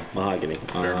 Mahogany. Mahogany.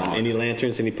 Any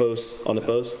lanterns, any posts on the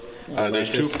post?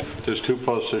 There's two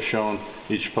posts as shown.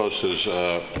 Each post is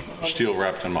steel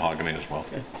wrapped in mahogany as well.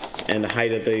 Okay. And the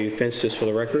height of the fence, just for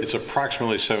the record? It's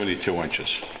approximately 72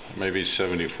 inches, maybe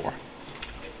 74.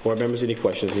 Board members, any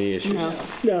questions, any issues?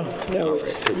 No.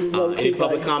 Any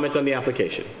public comment on the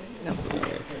application? No.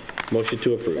 Motion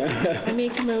to approve. I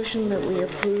make a motion that we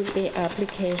approve the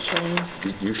application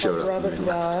of Robert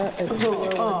Law at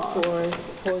 2014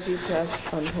 Halsey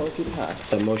Trust on Halsey Park.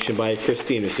 A motion by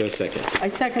Christina, is there a second? I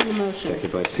second the motion.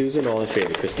 Second by Susan, all in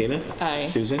favor. Christina? Aye.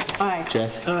 Susan? Aye.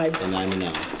 Jeff? Aye. And I'm an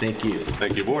aye. Thank you.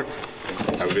 Thank you, board.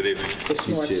 Have a good evening. It's a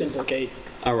smart, simple gate.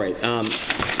 All right,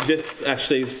 this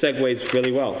actually segues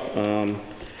really well.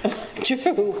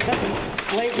 True.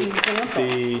 Blatant example.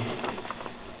 The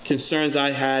concerns I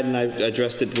had, and I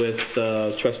addressed it with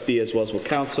trustee as well as with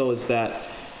council, is that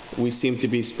we seem to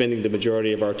be spending the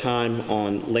majority of our time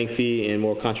on lengthy and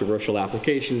more controversial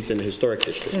applications in the historic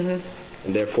district.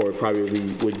 And therefore, it probably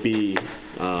would be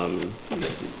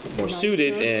more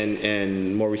suited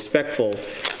and more respectful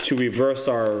to reverse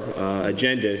our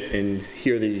agenda and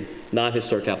hear the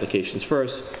non-historic applications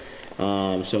first.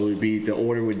 So it would be, the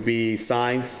order would be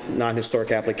signs,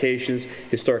 non-historic applications,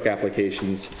 historic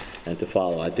applications, and to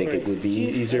follow. I think it would be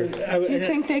easier. Do you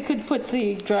think they could put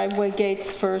the driveway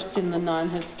gates first in the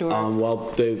non-historic?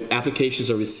 Well, the applications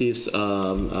are received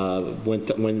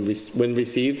when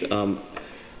received.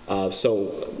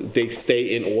 So they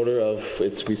stay in order of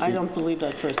its receipt. I don't believe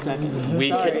that for a second.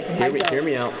 Hear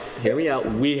me out. Hear me out.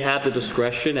 We have the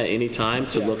discretion at any time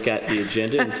to look at the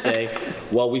agenda and say,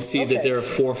 well, we see that there are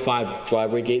 4 or 5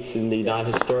 driveway gates in the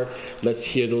non-historic. Let's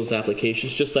hear those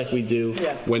applications, just like we do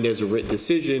when there's a written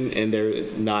decision and they're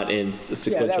not in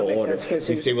sequential order. We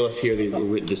say, well, let's hear the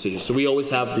written decision. So we always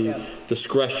have the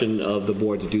discretion of the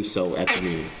board to do so at the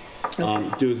meeting.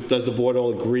 Does the board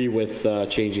all agree with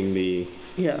changing the?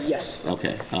 Yes.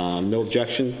 Okay. No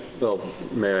objection? Well,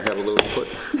 may I have a little input?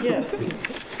 Yes.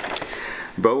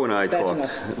 Bo and I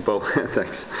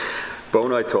thanks. Bo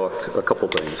and I talked a couple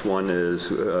things. One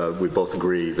is we both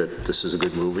agree that this is a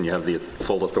good move and you have the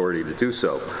full authority to do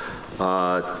so.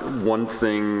 One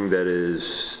thing that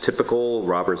is typical,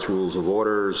 Robert's Rules of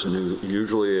Orders,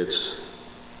 usually it's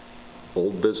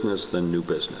old business, then new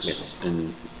business. Yes.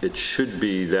 And it should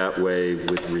be that way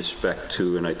with respect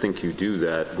to, and I think you do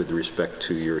that with respect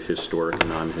to your historic and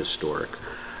non-historic.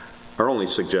 Our only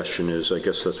suggestion is, I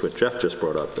guess that's what Jeff just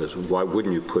brought up, is why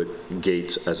wouldn't you put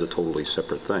gates as a totally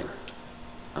separate thing?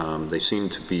 They seem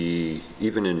to be,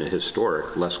 even in the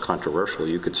historic, less controversial.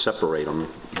 You could separate them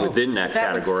within that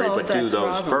category, but do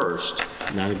those first.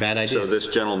 Not a bad idea. So this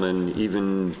gentleman,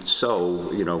 even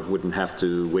so, wouldn't have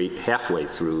to wait halfway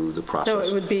through the process. So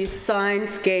it would be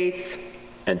signs, gates.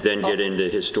 And then get into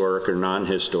historic or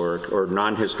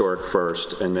non-historic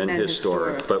first, and then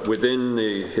historic. But within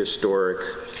the historic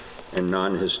and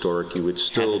non-historic, you would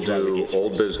still do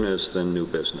old business, then new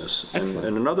business.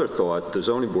 And another thought, the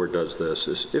zoning board does this,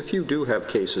 is if you do have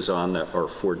cases on that are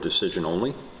for decision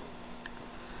only,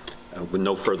 with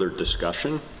no further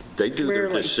discussion, they do their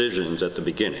decisions at the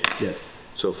beginning. Yes.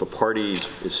 So if a party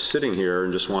is sitting here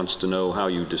and just wants to know how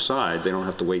you decide, they don't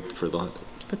have to wait for the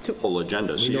whole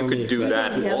agenda. So you could do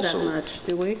that also. We don't have that much,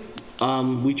 do we?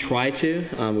 We try to.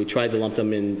 We try to lump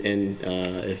them in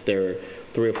if there are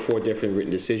 3 or 4 different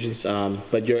written decisions.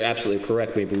 But you're absolutely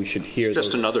correct. Maybe we should hear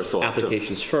just those another thought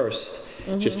applications first,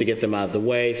 just to get them out of the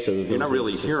way. So you're not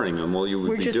really hearing them. All you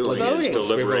would be doing voting. is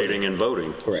deliberating and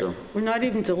voting. Correct. So. We're not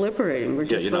even deliberating. We're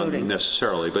just voting. Not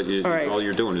necessarily, but all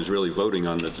you're doing is really voting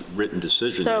on the written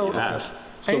decision that you have.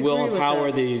 So we'll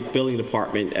empower the building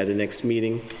department at the next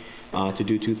meeting to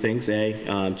do 2 things.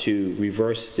 To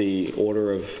reverse the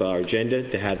order of our agenda,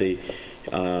 to have the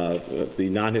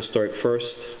non-historic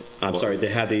first. I'm sorry, to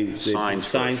have the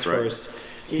signs first,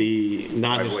 the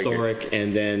non-historic,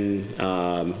 and then...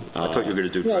 I thought you were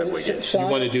going to do driveway gates. You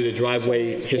want to do the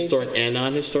driveway historic and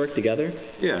non-historic together?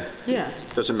 Yeah. Yeah.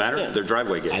 Doesn't matter. They're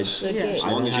driveway gates. As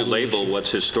long as you label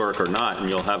what's historic or not, and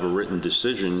you'll have a written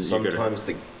decision. Sometimes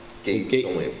the gate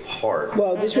only a part.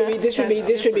 Well, this would be for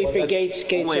gates.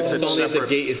 Only if the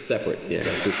gate is separate. Yeah,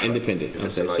 it's independent. Okay.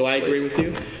 So I agree with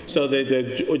you. So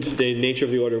the nature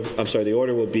of the order. I'm sorry. The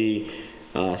order will be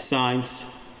signs,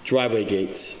 driveway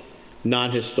gates,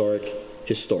 non-historic,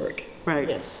 historic. Right.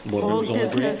 Yes. Board members all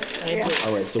agree?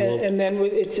 All right. So and then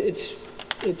it's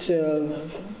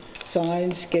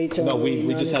signs, gates only. No,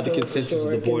 we just have the consensus of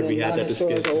the board. We had that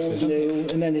discussion. Old, new,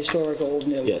 and then historic, old,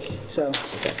 new. Yes. So.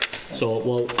 Okay. So,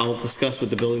 well, I'll discuss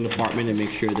with the building department and make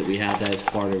sure that we have that as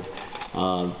part of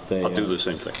the... I'll do the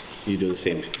same thing. You do the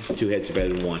same. Two heads are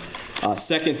better than one.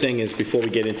 Second thing is, before we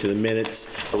get into the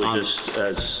minutes... Are we just,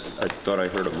 as I thought I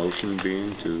heard a motion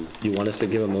being to... You want us to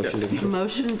give a motion to...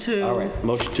 Motion to... All right.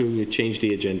 Motion to change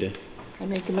the agenda. I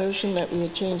make a motion that we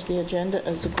change the agenda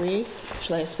as agreed.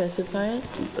 Shall I specify it?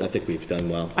 I think we've done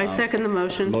well. I second the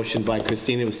motion. Motion by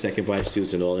Christina, was seconded by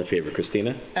Susan. All in favor.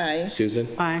 Christina? Aye. Susan?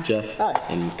 Aye. Jeff? Aye.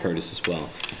 And Curtis as well.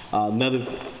 Another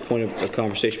point of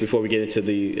conversation before we get into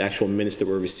the actual minutes that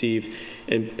were received.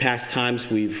 In past times,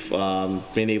 we've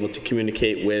been able to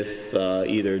communicate with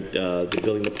either the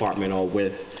building department or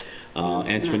with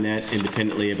Antoinette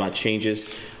independently about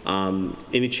changes.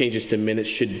 Any changes to minutes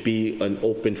should be an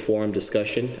open forum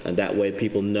discussion, and that way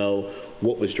people know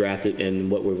what was drafted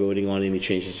and what we're voting on. Any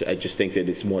changes, I just think that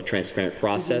it's a more transparent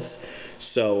process.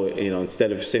 So,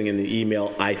 instead of sending in the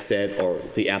email, I said, or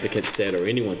the applicant said, or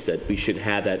anyone said, we should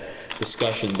have that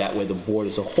discussion. That way the board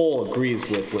as a whole agrees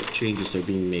with what changes are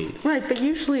being made. Right, but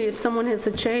usually if someone has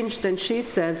a change, then she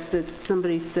says that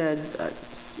somebody said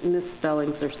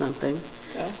misspellings or something.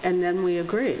 And then we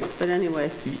agree. But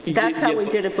anyway, that's how we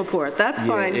did it before. That's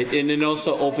fine. And it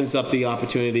also opens up the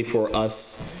opportunity for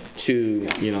us to,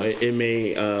 it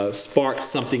may spark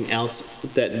something else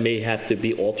that may have to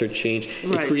be altered, changed.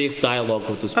 Right. It creates dialogue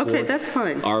with this board. Okay, that's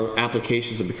fine. Our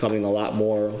applications are becoming a lot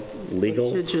more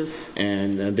legal. Litigious.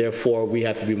 And therefore, we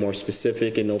have to be more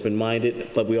specific and open-minded,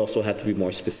 but we also have to be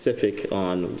more specific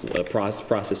on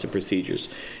process and procedures.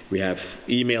 We have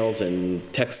emails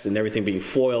and texts and everything being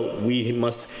foiled. We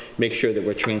must make sure that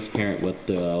we're transparent with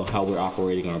how we're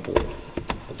operating our board.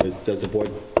 Does the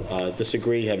board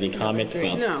disagree? Have any comment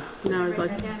about? No, I'd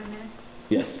like to.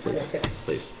 Yes, please.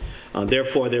 Please.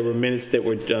 Therefore, there were minutes that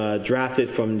were drafted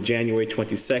from January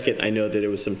 22nd. I know that there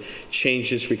were some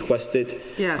changes requested.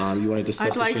 Yes. You want to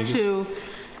discuss the changes? I'd like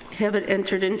to have it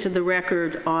entered into the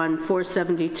record on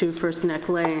 472 First Neck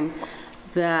Lane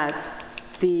that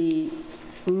the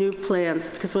new plans,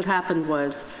 because what happened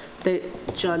was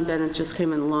John Bennett just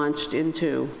came and launched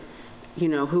into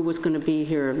who was going to be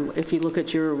here, and if you look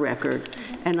at your record,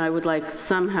 and I would like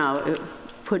somehow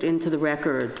put into the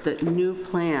record that new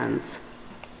plans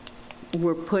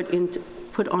were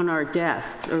put on our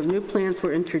desks, or new plans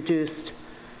were introduced.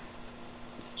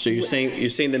 So you're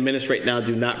saying the minutes right now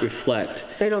do not reflect?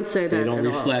 They don't say that. They don't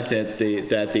reflect that the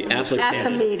applicant at the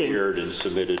meeting appeared and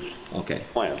submitted. Okay.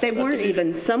 Plans. They weren't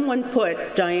even. Someone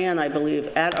put Diane, I believe,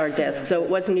 at our desk, so it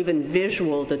wasn't even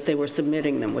visual that they were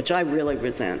submitting them, which I really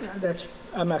resent.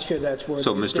 I'm not sure that's where.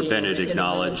 So Mr. Bennett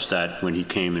acknowledged that when he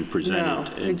came and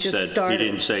presented, and said he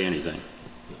didn't say anything.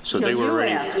 So they were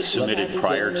already submitted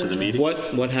prior to the meeting?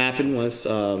 What happened was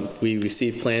we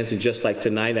received plans, and just like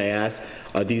tonight, I asked,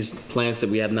 are these plans that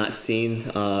we have not seen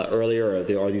earlier,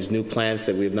 or are these new plans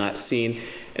that we have not seen?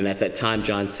 And at that time,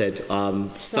 John said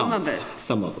some of it.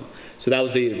 Some of them. So that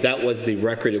was the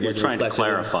record. It You're wasn't trying to reflected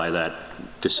clarify that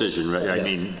decision, right?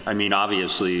 Yes. I mean,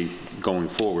 obviously, going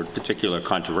forward, particularly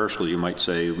controversial, you might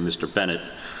say, Mr. Bennett.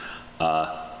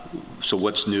 So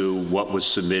what's new? What was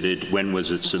submitted? When was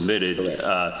it submitted?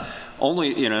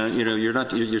 Only,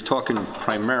 you're talking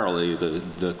primarily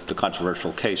the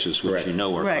controversial cases, which you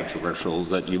know are controversial,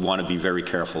 that you want to be very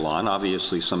careful on.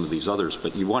 Obviously, some of these others,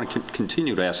 but you want to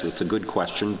continue to ask. It's a good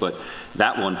question, but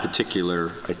that one particular,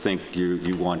 I think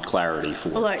you want clarity for.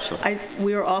 Well,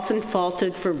 we are often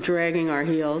faulted for dragging our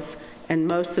heels, and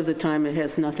most of the time it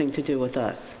has nothing to do with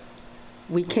us.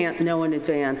 We can't know in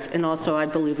advance, and also I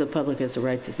believe the public has a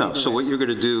right to see. No, so what you're going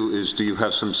to do is, do you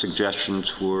have some suggestions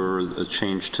for a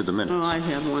change to the minutes? Oh, I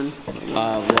have one.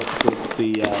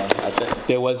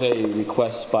 There was a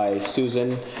request by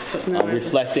Susan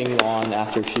reflecting on,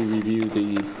 after she reviewed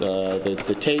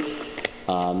the tape,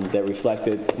 that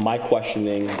reflected my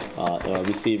questioning,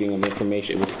 receiving of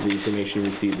information. It was the information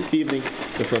received this evening,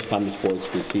 the first time this board's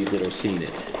received it or seen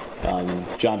it.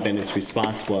 John Bennett's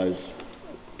response was,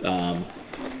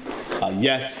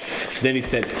 yes, Then he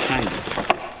said kind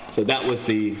of. So that was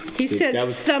the... He said that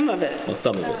was, some of it. well,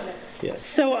 some of it, yes.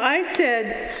 So I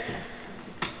said,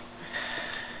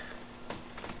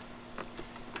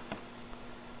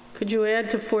 could you add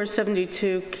to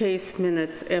 472 case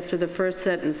minutes after the first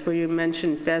sentence where you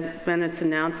mentioned Bennett's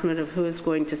announcement of who is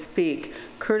going to speak?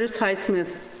 Curtis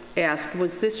Highsmith asked,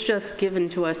 was this just given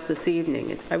to us this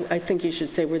evening? I think you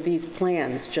should say, were these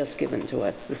plans just given to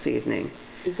us this evening?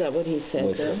 Is that what he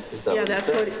said, though? Yeah, that's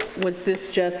what, was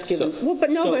this just given? Well,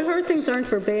 but no, but her things aren't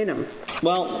verbatim.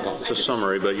 Well, it's a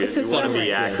summary, but you It's a want to summary.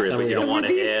 be accurate, but you don't So want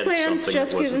were to add something these that plans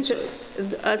just given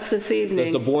wasn't to us this evening?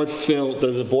 does the board feel,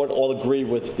 does the board all agree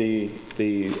with the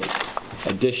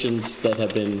additions that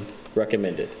have been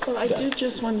recommended? Well, I do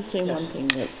just want to say one thing,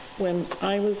 that when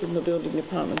I was in the building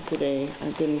department today,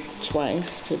 I've been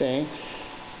twice today,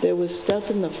 there was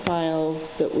stuff in the file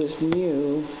that was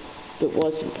new that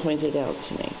wasn't pointed out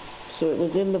to me. So it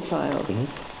was in the file,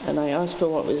 and I asked for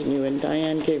what was new, and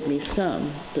Diane gave me some,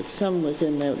 but some was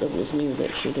in there that was new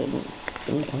that she didn't.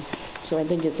 So I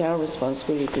think it's our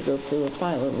responsibility to go through the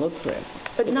file and look for it.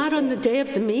 But not on the day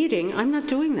of the meeting. I'm not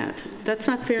doing that. That's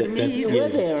not fair to me. You were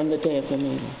there on the day of the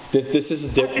meeting. This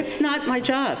is different. It's not my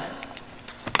job.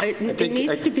 It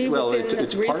needs to be within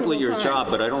it's a reasonable partly your time.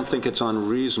 job, but I don't think it's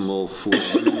unreasonable for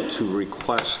you to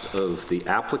request of the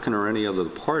applicant or any other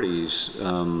parties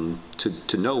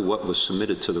to know what was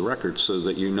submitted to the record, so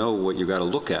that you know what you got to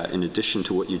look at. In addition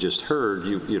to what you just heard,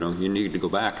 you need to go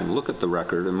back and look at the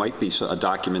record. It might be a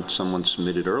document someone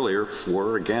submitted earlier, for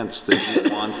or against, that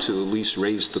you want to at least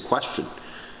raise the question.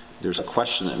 There's a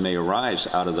question that may arise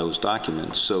out of those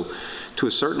documents. So to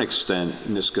a certain extent,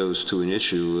 and this goes to an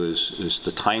issue, is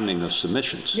the timing of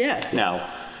submissions. Yes. Now,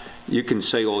 you can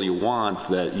say all you want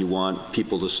that you want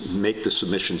people to make the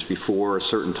submissions before a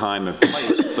certain time and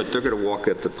place, but they're going to walk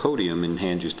at the podium and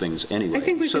hand you things anyway. I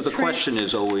think we so could the question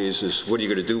is always, what are you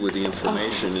going to do with the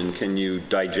information, and can you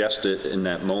digest it in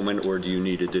that moment, or do you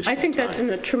need additional I think time? that's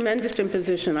in a tremendous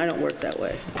imposition. I don't work that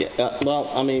way. Yeah,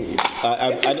 well, I mean,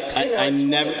 I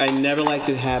never like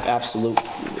to have absolute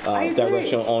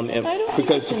direction on,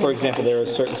 because, for example, there are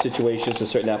certain situations and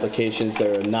certain applications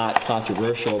that are not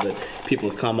controversial that people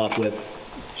have come up with.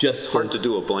 Just it's hard to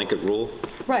do a blanket rule.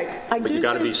 Right. But you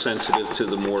got to be sensitive to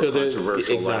the more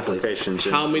controversial applications.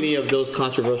 How many of those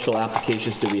controversial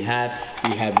applications do we have?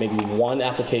 We have maybe one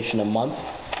application a month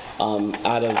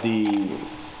out of the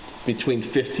between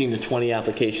 15 to 20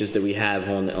 applications that we have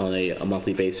on a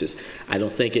monthly basis. I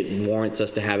don't think it warrants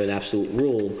us to have an absolute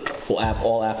rule for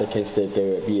all applicants that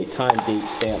there be a time, date,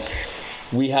 stamp.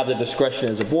 We have the discretion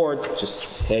as a board,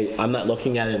 just, hey, I'm not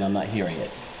looking at it and I'm not hearing it.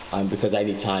 Because I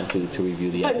need time to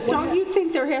review the application. But don't you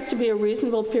think there has to be a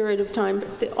reasonable period of time?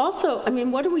 Also, I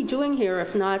mean, what are we doing here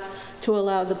if not to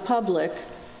allow the public,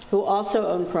 who also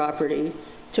own property,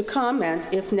 to comment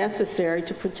if necessary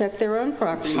to protect their own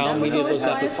property? How many of those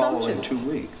have the assumption. following 2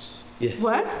 weeks? Yeah.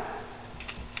 What?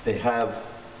 They have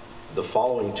the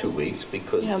following 2 weeks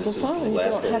because Yeah, this is the last following, you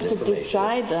don't have to information.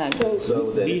 decide that.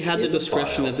 So then We it's have the in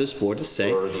discretion file of this board to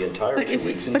say. for the entire 2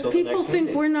 weeks until But the people next think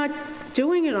meeting. we're not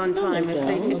doing it on time if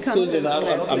it comes Susan, to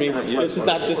I mean, this is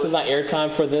not airtime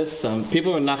for this.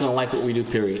 People are not going to like what we do,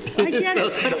 period. I get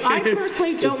it, but I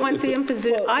personally don't want the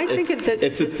imposition. I think that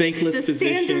it's a thankless the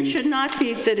position. standard should not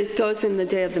be that it goes in the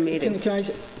day of the meeting. Can I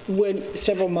say,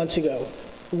 several months ago,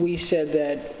 we said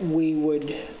that we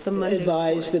would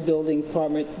advise the building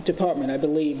department, I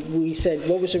believe. We said,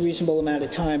 what was a reasonable amount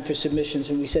of time for submissions?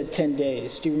 And we said 10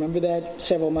 days. Do you remember that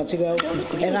several months ago?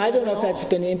 And I don't know if that's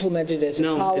been implemented as a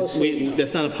policy. No,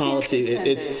 that's not a policy.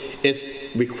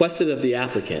 It's requested of the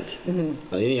applicant,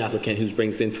 any applicant who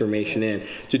brings information in,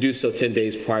 to do so 10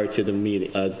 days prior to the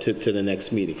meeting, to the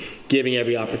next meeting, giving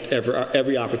every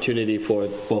opportunity for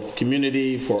both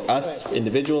community, for us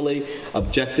individually,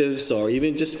 objectives, or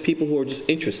even just people who are just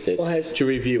interested to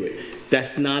review it.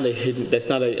 That's not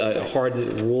a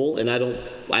hardened rule, and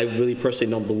I really personally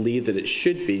don't believe that it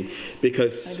should be,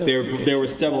 because there were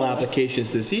several applications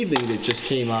this evening that just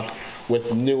came up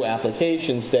with new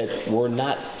applications that were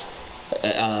not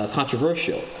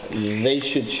controversial.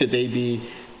 Should they be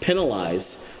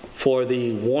penalized for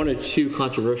the 1 or 2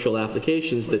 controversial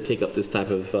applications that take up this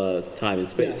type of time and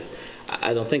space? Yeah.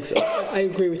 I don't think so. I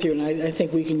agree with you, and I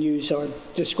think we can use our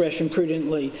discretion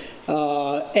prudently.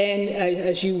 And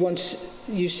as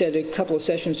you said a couple of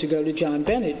sessions ago to John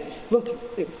Bennett, look,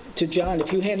 to John,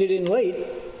 if you hand it in late,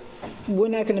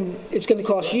 it's going to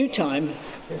cost you time,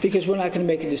 because we're not going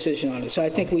to make a decision on it. So I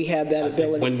think we have that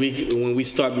ability. When we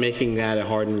start making that a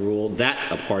hardened rule,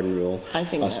 I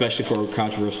think especially for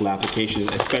controversial applications,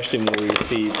 especially when we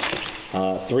receive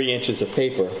 3 inches of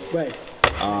paper. Right.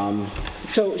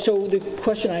 So the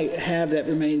question I have that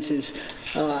remains is,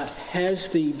 have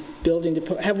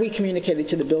we communicated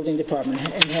to the building department,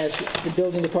 and has the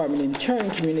building department in turn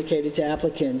communicated to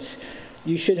applicants,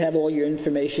 you should have all your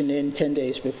information in 10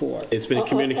 days before? It's been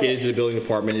communicated to the building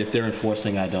department. If they're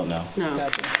enforcing, I don't know. No.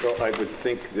 Well, I would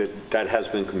think that has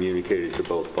been communicated to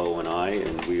both Bo and I,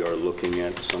 and we are looking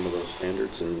at some of those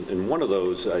standards. And one of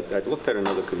those, I looked at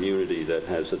another community that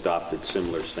has adopted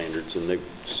similar standards, and they've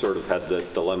sort of had the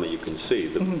dilemma you can see,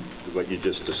 what you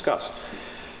just discussed.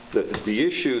 The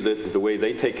issue, that the way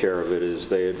they take care of it is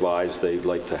they advise they'd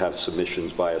like to have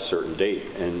submissions by a certain date,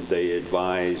 and they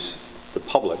advise the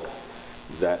public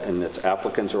that, and it's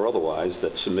applicants or otherwise,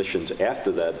 that submissions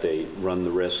after that date run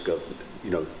the risk of,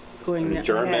 an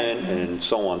adjournment and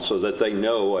so on, so that they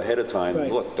know ahead of time,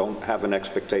 look, don't have an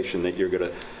expectation that you're going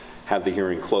to have the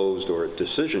hearing closed or a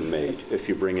decision made if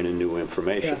you bring in new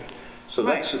information. Yeah. So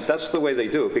that's the way they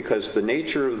do it, because the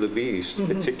nature of the beast,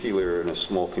 particularly in a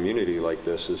small community like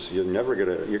this, is you're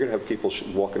gonna have people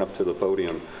walking up to the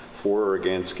podium for or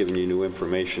against giving you new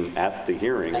information at the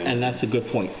hearing. And that's a good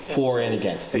point, for and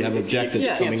against. You have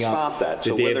objectives coming up. You can't stop that.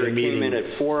 So whether it came in at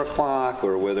 4 o'clock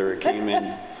or whether it came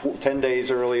in 10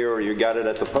 days earlier or you got it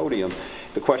at the podium,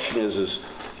 the question is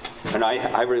and I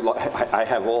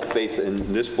have all faith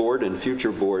in this board and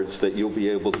future boards that you'll be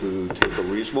able to take a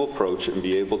reasonable approach and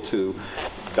be able to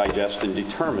digest and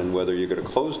determine whether you're going to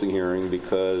close the hearing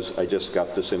because I just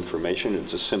got this information,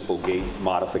 it's a simple gate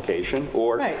modification,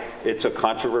 or it's a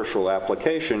controversial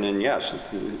application, and yes,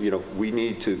 we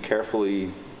need to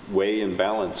carefully weigh and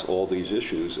balance all these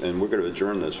issues, and we're going to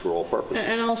adjourn this for all purposes.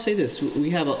 And I'll say this,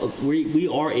 we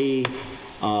are a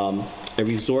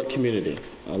resort community.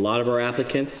 A lot of our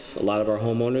applicants, a lot of our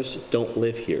homeowners don't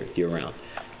live here year-round.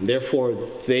 Therefore,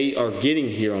 they are getting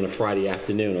here on a Friday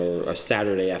afternoon or a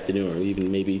Saturday afternoon or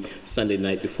even maybe Sunday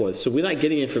night before. So we're not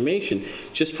getting information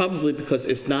just probably because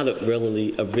it's not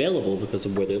readily available because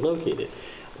of where they're located.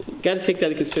 You've got to take that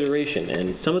into consideration.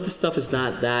 And some of the stuff is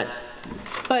not that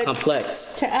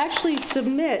complex. To actually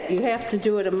submit, you have to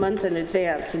do it a month in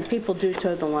advance, and people do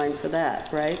toe the line for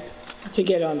that, right? To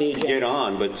get on the agenda. To get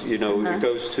on, but it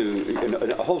goes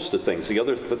to a host of things. The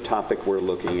other topic we're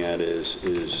looking at is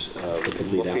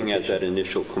looking at that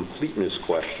initial completeness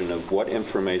question of what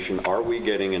information, are we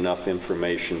getting enough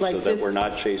information so that we're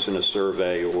not chasing a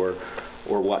survey or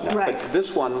whatnot. Right. But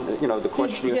this one, the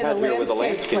question you had here with the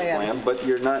landscape plan, but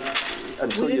you're not,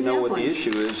 until you know what the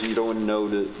issue is, you don't know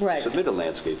to submit a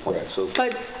landscape plan. So.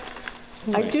 But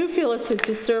I do feel it's a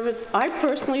disservice. I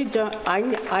personally don't,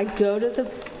 I go to the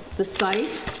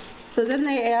site, so then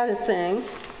they add a thing,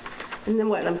 and then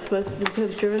what, I'm supposed to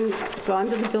have gone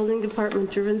to the building department,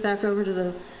 driven back over to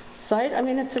the site? I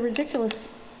mean, it's a ridiculous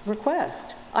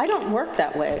request. I don't work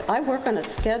that way. I work on a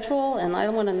schedule, and I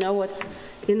want to know what's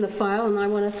in the file, and I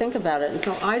want to think about it. And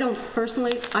so I don't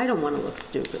want to look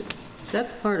stupid.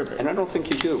 That's part of it. And I don't think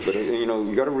you do, but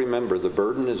you got to remember the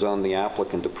burden is on the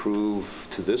applicant to prove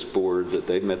to this board that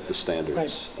they've met the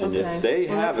standards. Right. And if they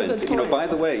haven't, by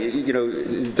the way,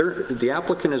 the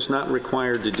applicant is not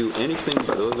required to do anything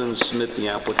other than submit the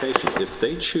application. If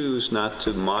they choose not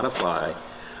to modify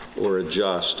or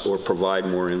adjust or provide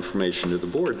more information to the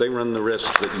board, they run the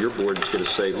risk that your board is going to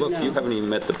say, look, you haven't even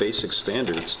met the basic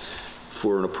standards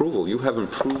for an approval. You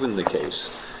haven't proven the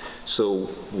case. So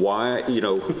why,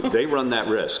 they run that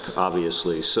risk,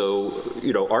 obviously. So,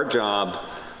 our job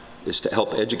is to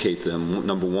help educate them,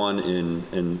 number one,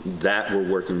 in that we're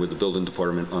working with the building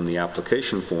department on the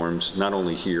application forms, not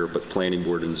only here, but planning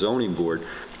board and zoning board,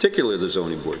 particularly the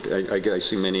zoning board. I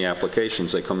see many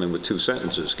applications, they come in with 2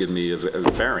 sentences, give me a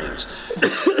variance.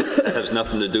 It has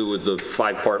nothing to do with the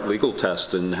 5-part legal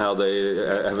test and how they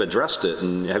have addressed it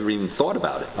and haven't even thought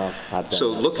about it. So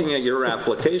looking at your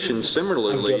application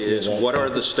similarly is what are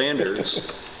the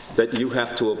standards that you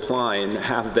have to apply, and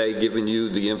have they given you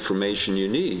the information you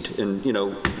need? And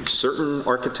certain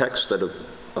architects that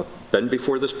have been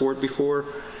before this board before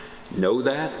know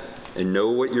that and know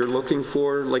what you're looking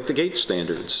for, like the gate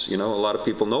standards. A lot of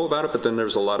people know about it, but then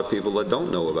there's a lot of people that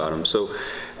don't know about them. So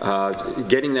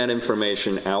getting that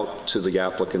information out to the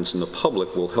applicants and the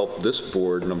public will help this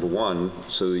board, number one,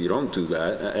 so you don't do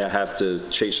that. I have to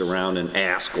chase around and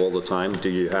ask all the time, do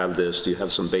you have this? Do you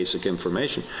have some basic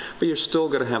information? But you're still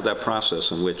going to have that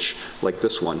process in which, like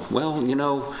this one, well,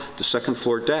 the second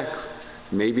floor deck,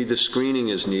 maybe the screening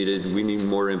is needed, we need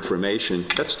more information.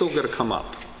 That's still going to come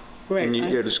up. Right. And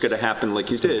it's going to happen like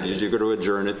you did. You're going to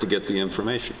adjourn it to get the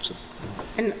information. So.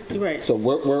 So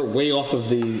we're way off of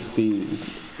the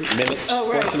minutes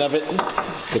portion of it,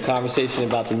 the conversation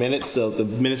about the minutes. So the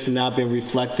minutes have now been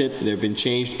reflected. They've been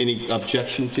changed. Any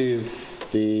objection to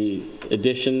the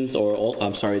additions or,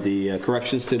 I'm sorry, the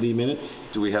corrections to the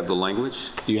minutes? Do we have the language?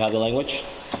 Do you have the language?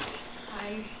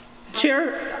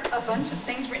 Chair. A bunch of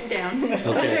things written down.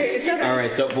 Okay. All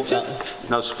right, so.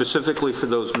 Now, specifically for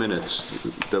those minutes,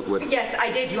 that would. Yes, I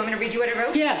did. You want me to read you what I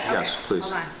wrote? Yes. Okay. Yes, please.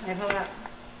 Hold on. I pulled it up.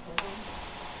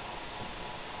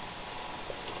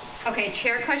 Okay,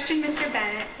 chair questioned Mr.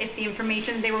 Bennett if the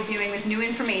information they were viewing was new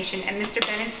information, and Mr.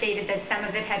 Bennett stated that some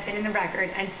of it had been in the record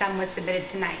and some was submitted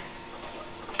tonight.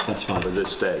 That's fine. For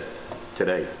this day,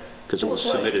 today, because it was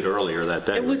submitted earlier that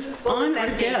day. It was on our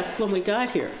desk when we got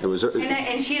here. It was.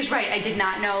 And she is right. I did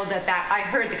not know that I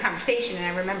heard the conversation and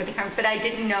I remember the conversation, but I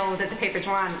didn't know that the papers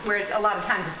were on, whereas a lot of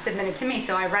times it's submitted to me,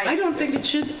 so I write. I don't think it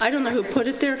should, I don't know who put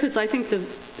it there, because I think the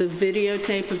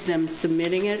videotape of them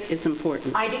submitting it is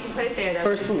important. I didn't put it there, though.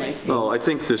 Personally. Well, I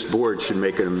think this board should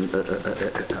make it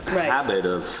a habit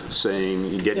of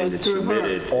saying, getting it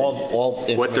submitted,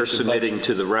 what they're submitting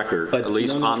to the record, at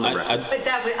least on the record. But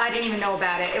I didn't even know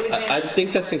about it. It was I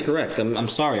think that's incorrect. I'm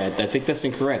sorry. I think that's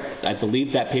incorrect. I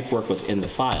believe that paperwork was in the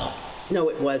file. No,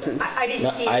 it wasn't. I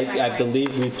didn't see it. I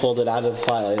believe we pulled it out of the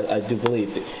file. I do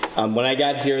believe. When I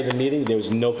got here at the meeting, there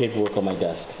was no paperwork on my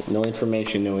desk. No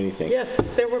information, no anything. Yes,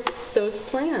 those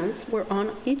plans were on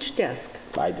each desk.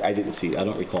 I didn't see. I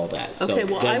don't recall that. Okay,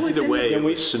 well, I was either way, it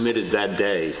was submitted that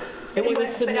day. It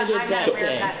was submitted that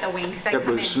day. It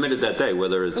was submitted that day,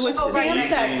 whether it's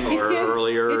stamped or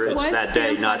earlier, it's that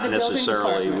day, not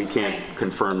necessarily, we can't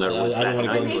confirm that it was that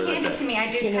night. They sent it to me.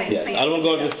 I do type Yes, I don't want to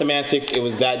go into the semantics. It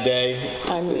was that day.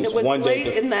 It was one late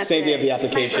day, in that same day of the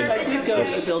application. I did go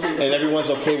to the building. And everyone's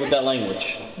okay with that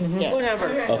language? Yes. Whatever.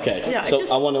 Okay. Yeah,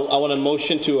 So I want a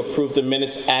motion to approve the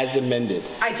minutes as amended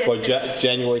for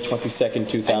January 22nd,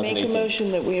 2018. I make a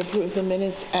motion that we approve the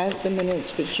minutes as the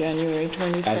minutes for January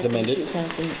 22nd. As amended?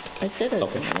 2000. I said it.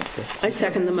 Okay. I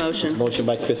second the motion. Motion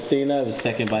by Christina, a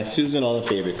second by Susan. All in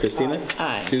favor? Christina?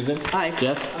 Aye. Susan? Aye.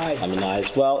 Jeff? Aye. I'm an aye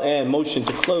as well. And motion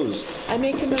to close. I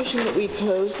make a motion that we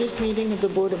close this meeting of the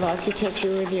Board of Architecture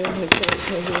Review and Historic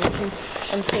Preservation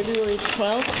on February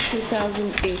 12th,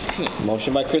 2018.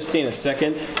 Motion by Christina,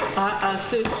 second.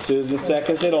 Susan. Susan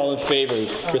seconds it. All in favor?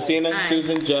 Christina, Aye.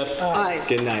 Susan, Jeff? Aye.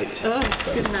 Good night.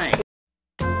 Good night.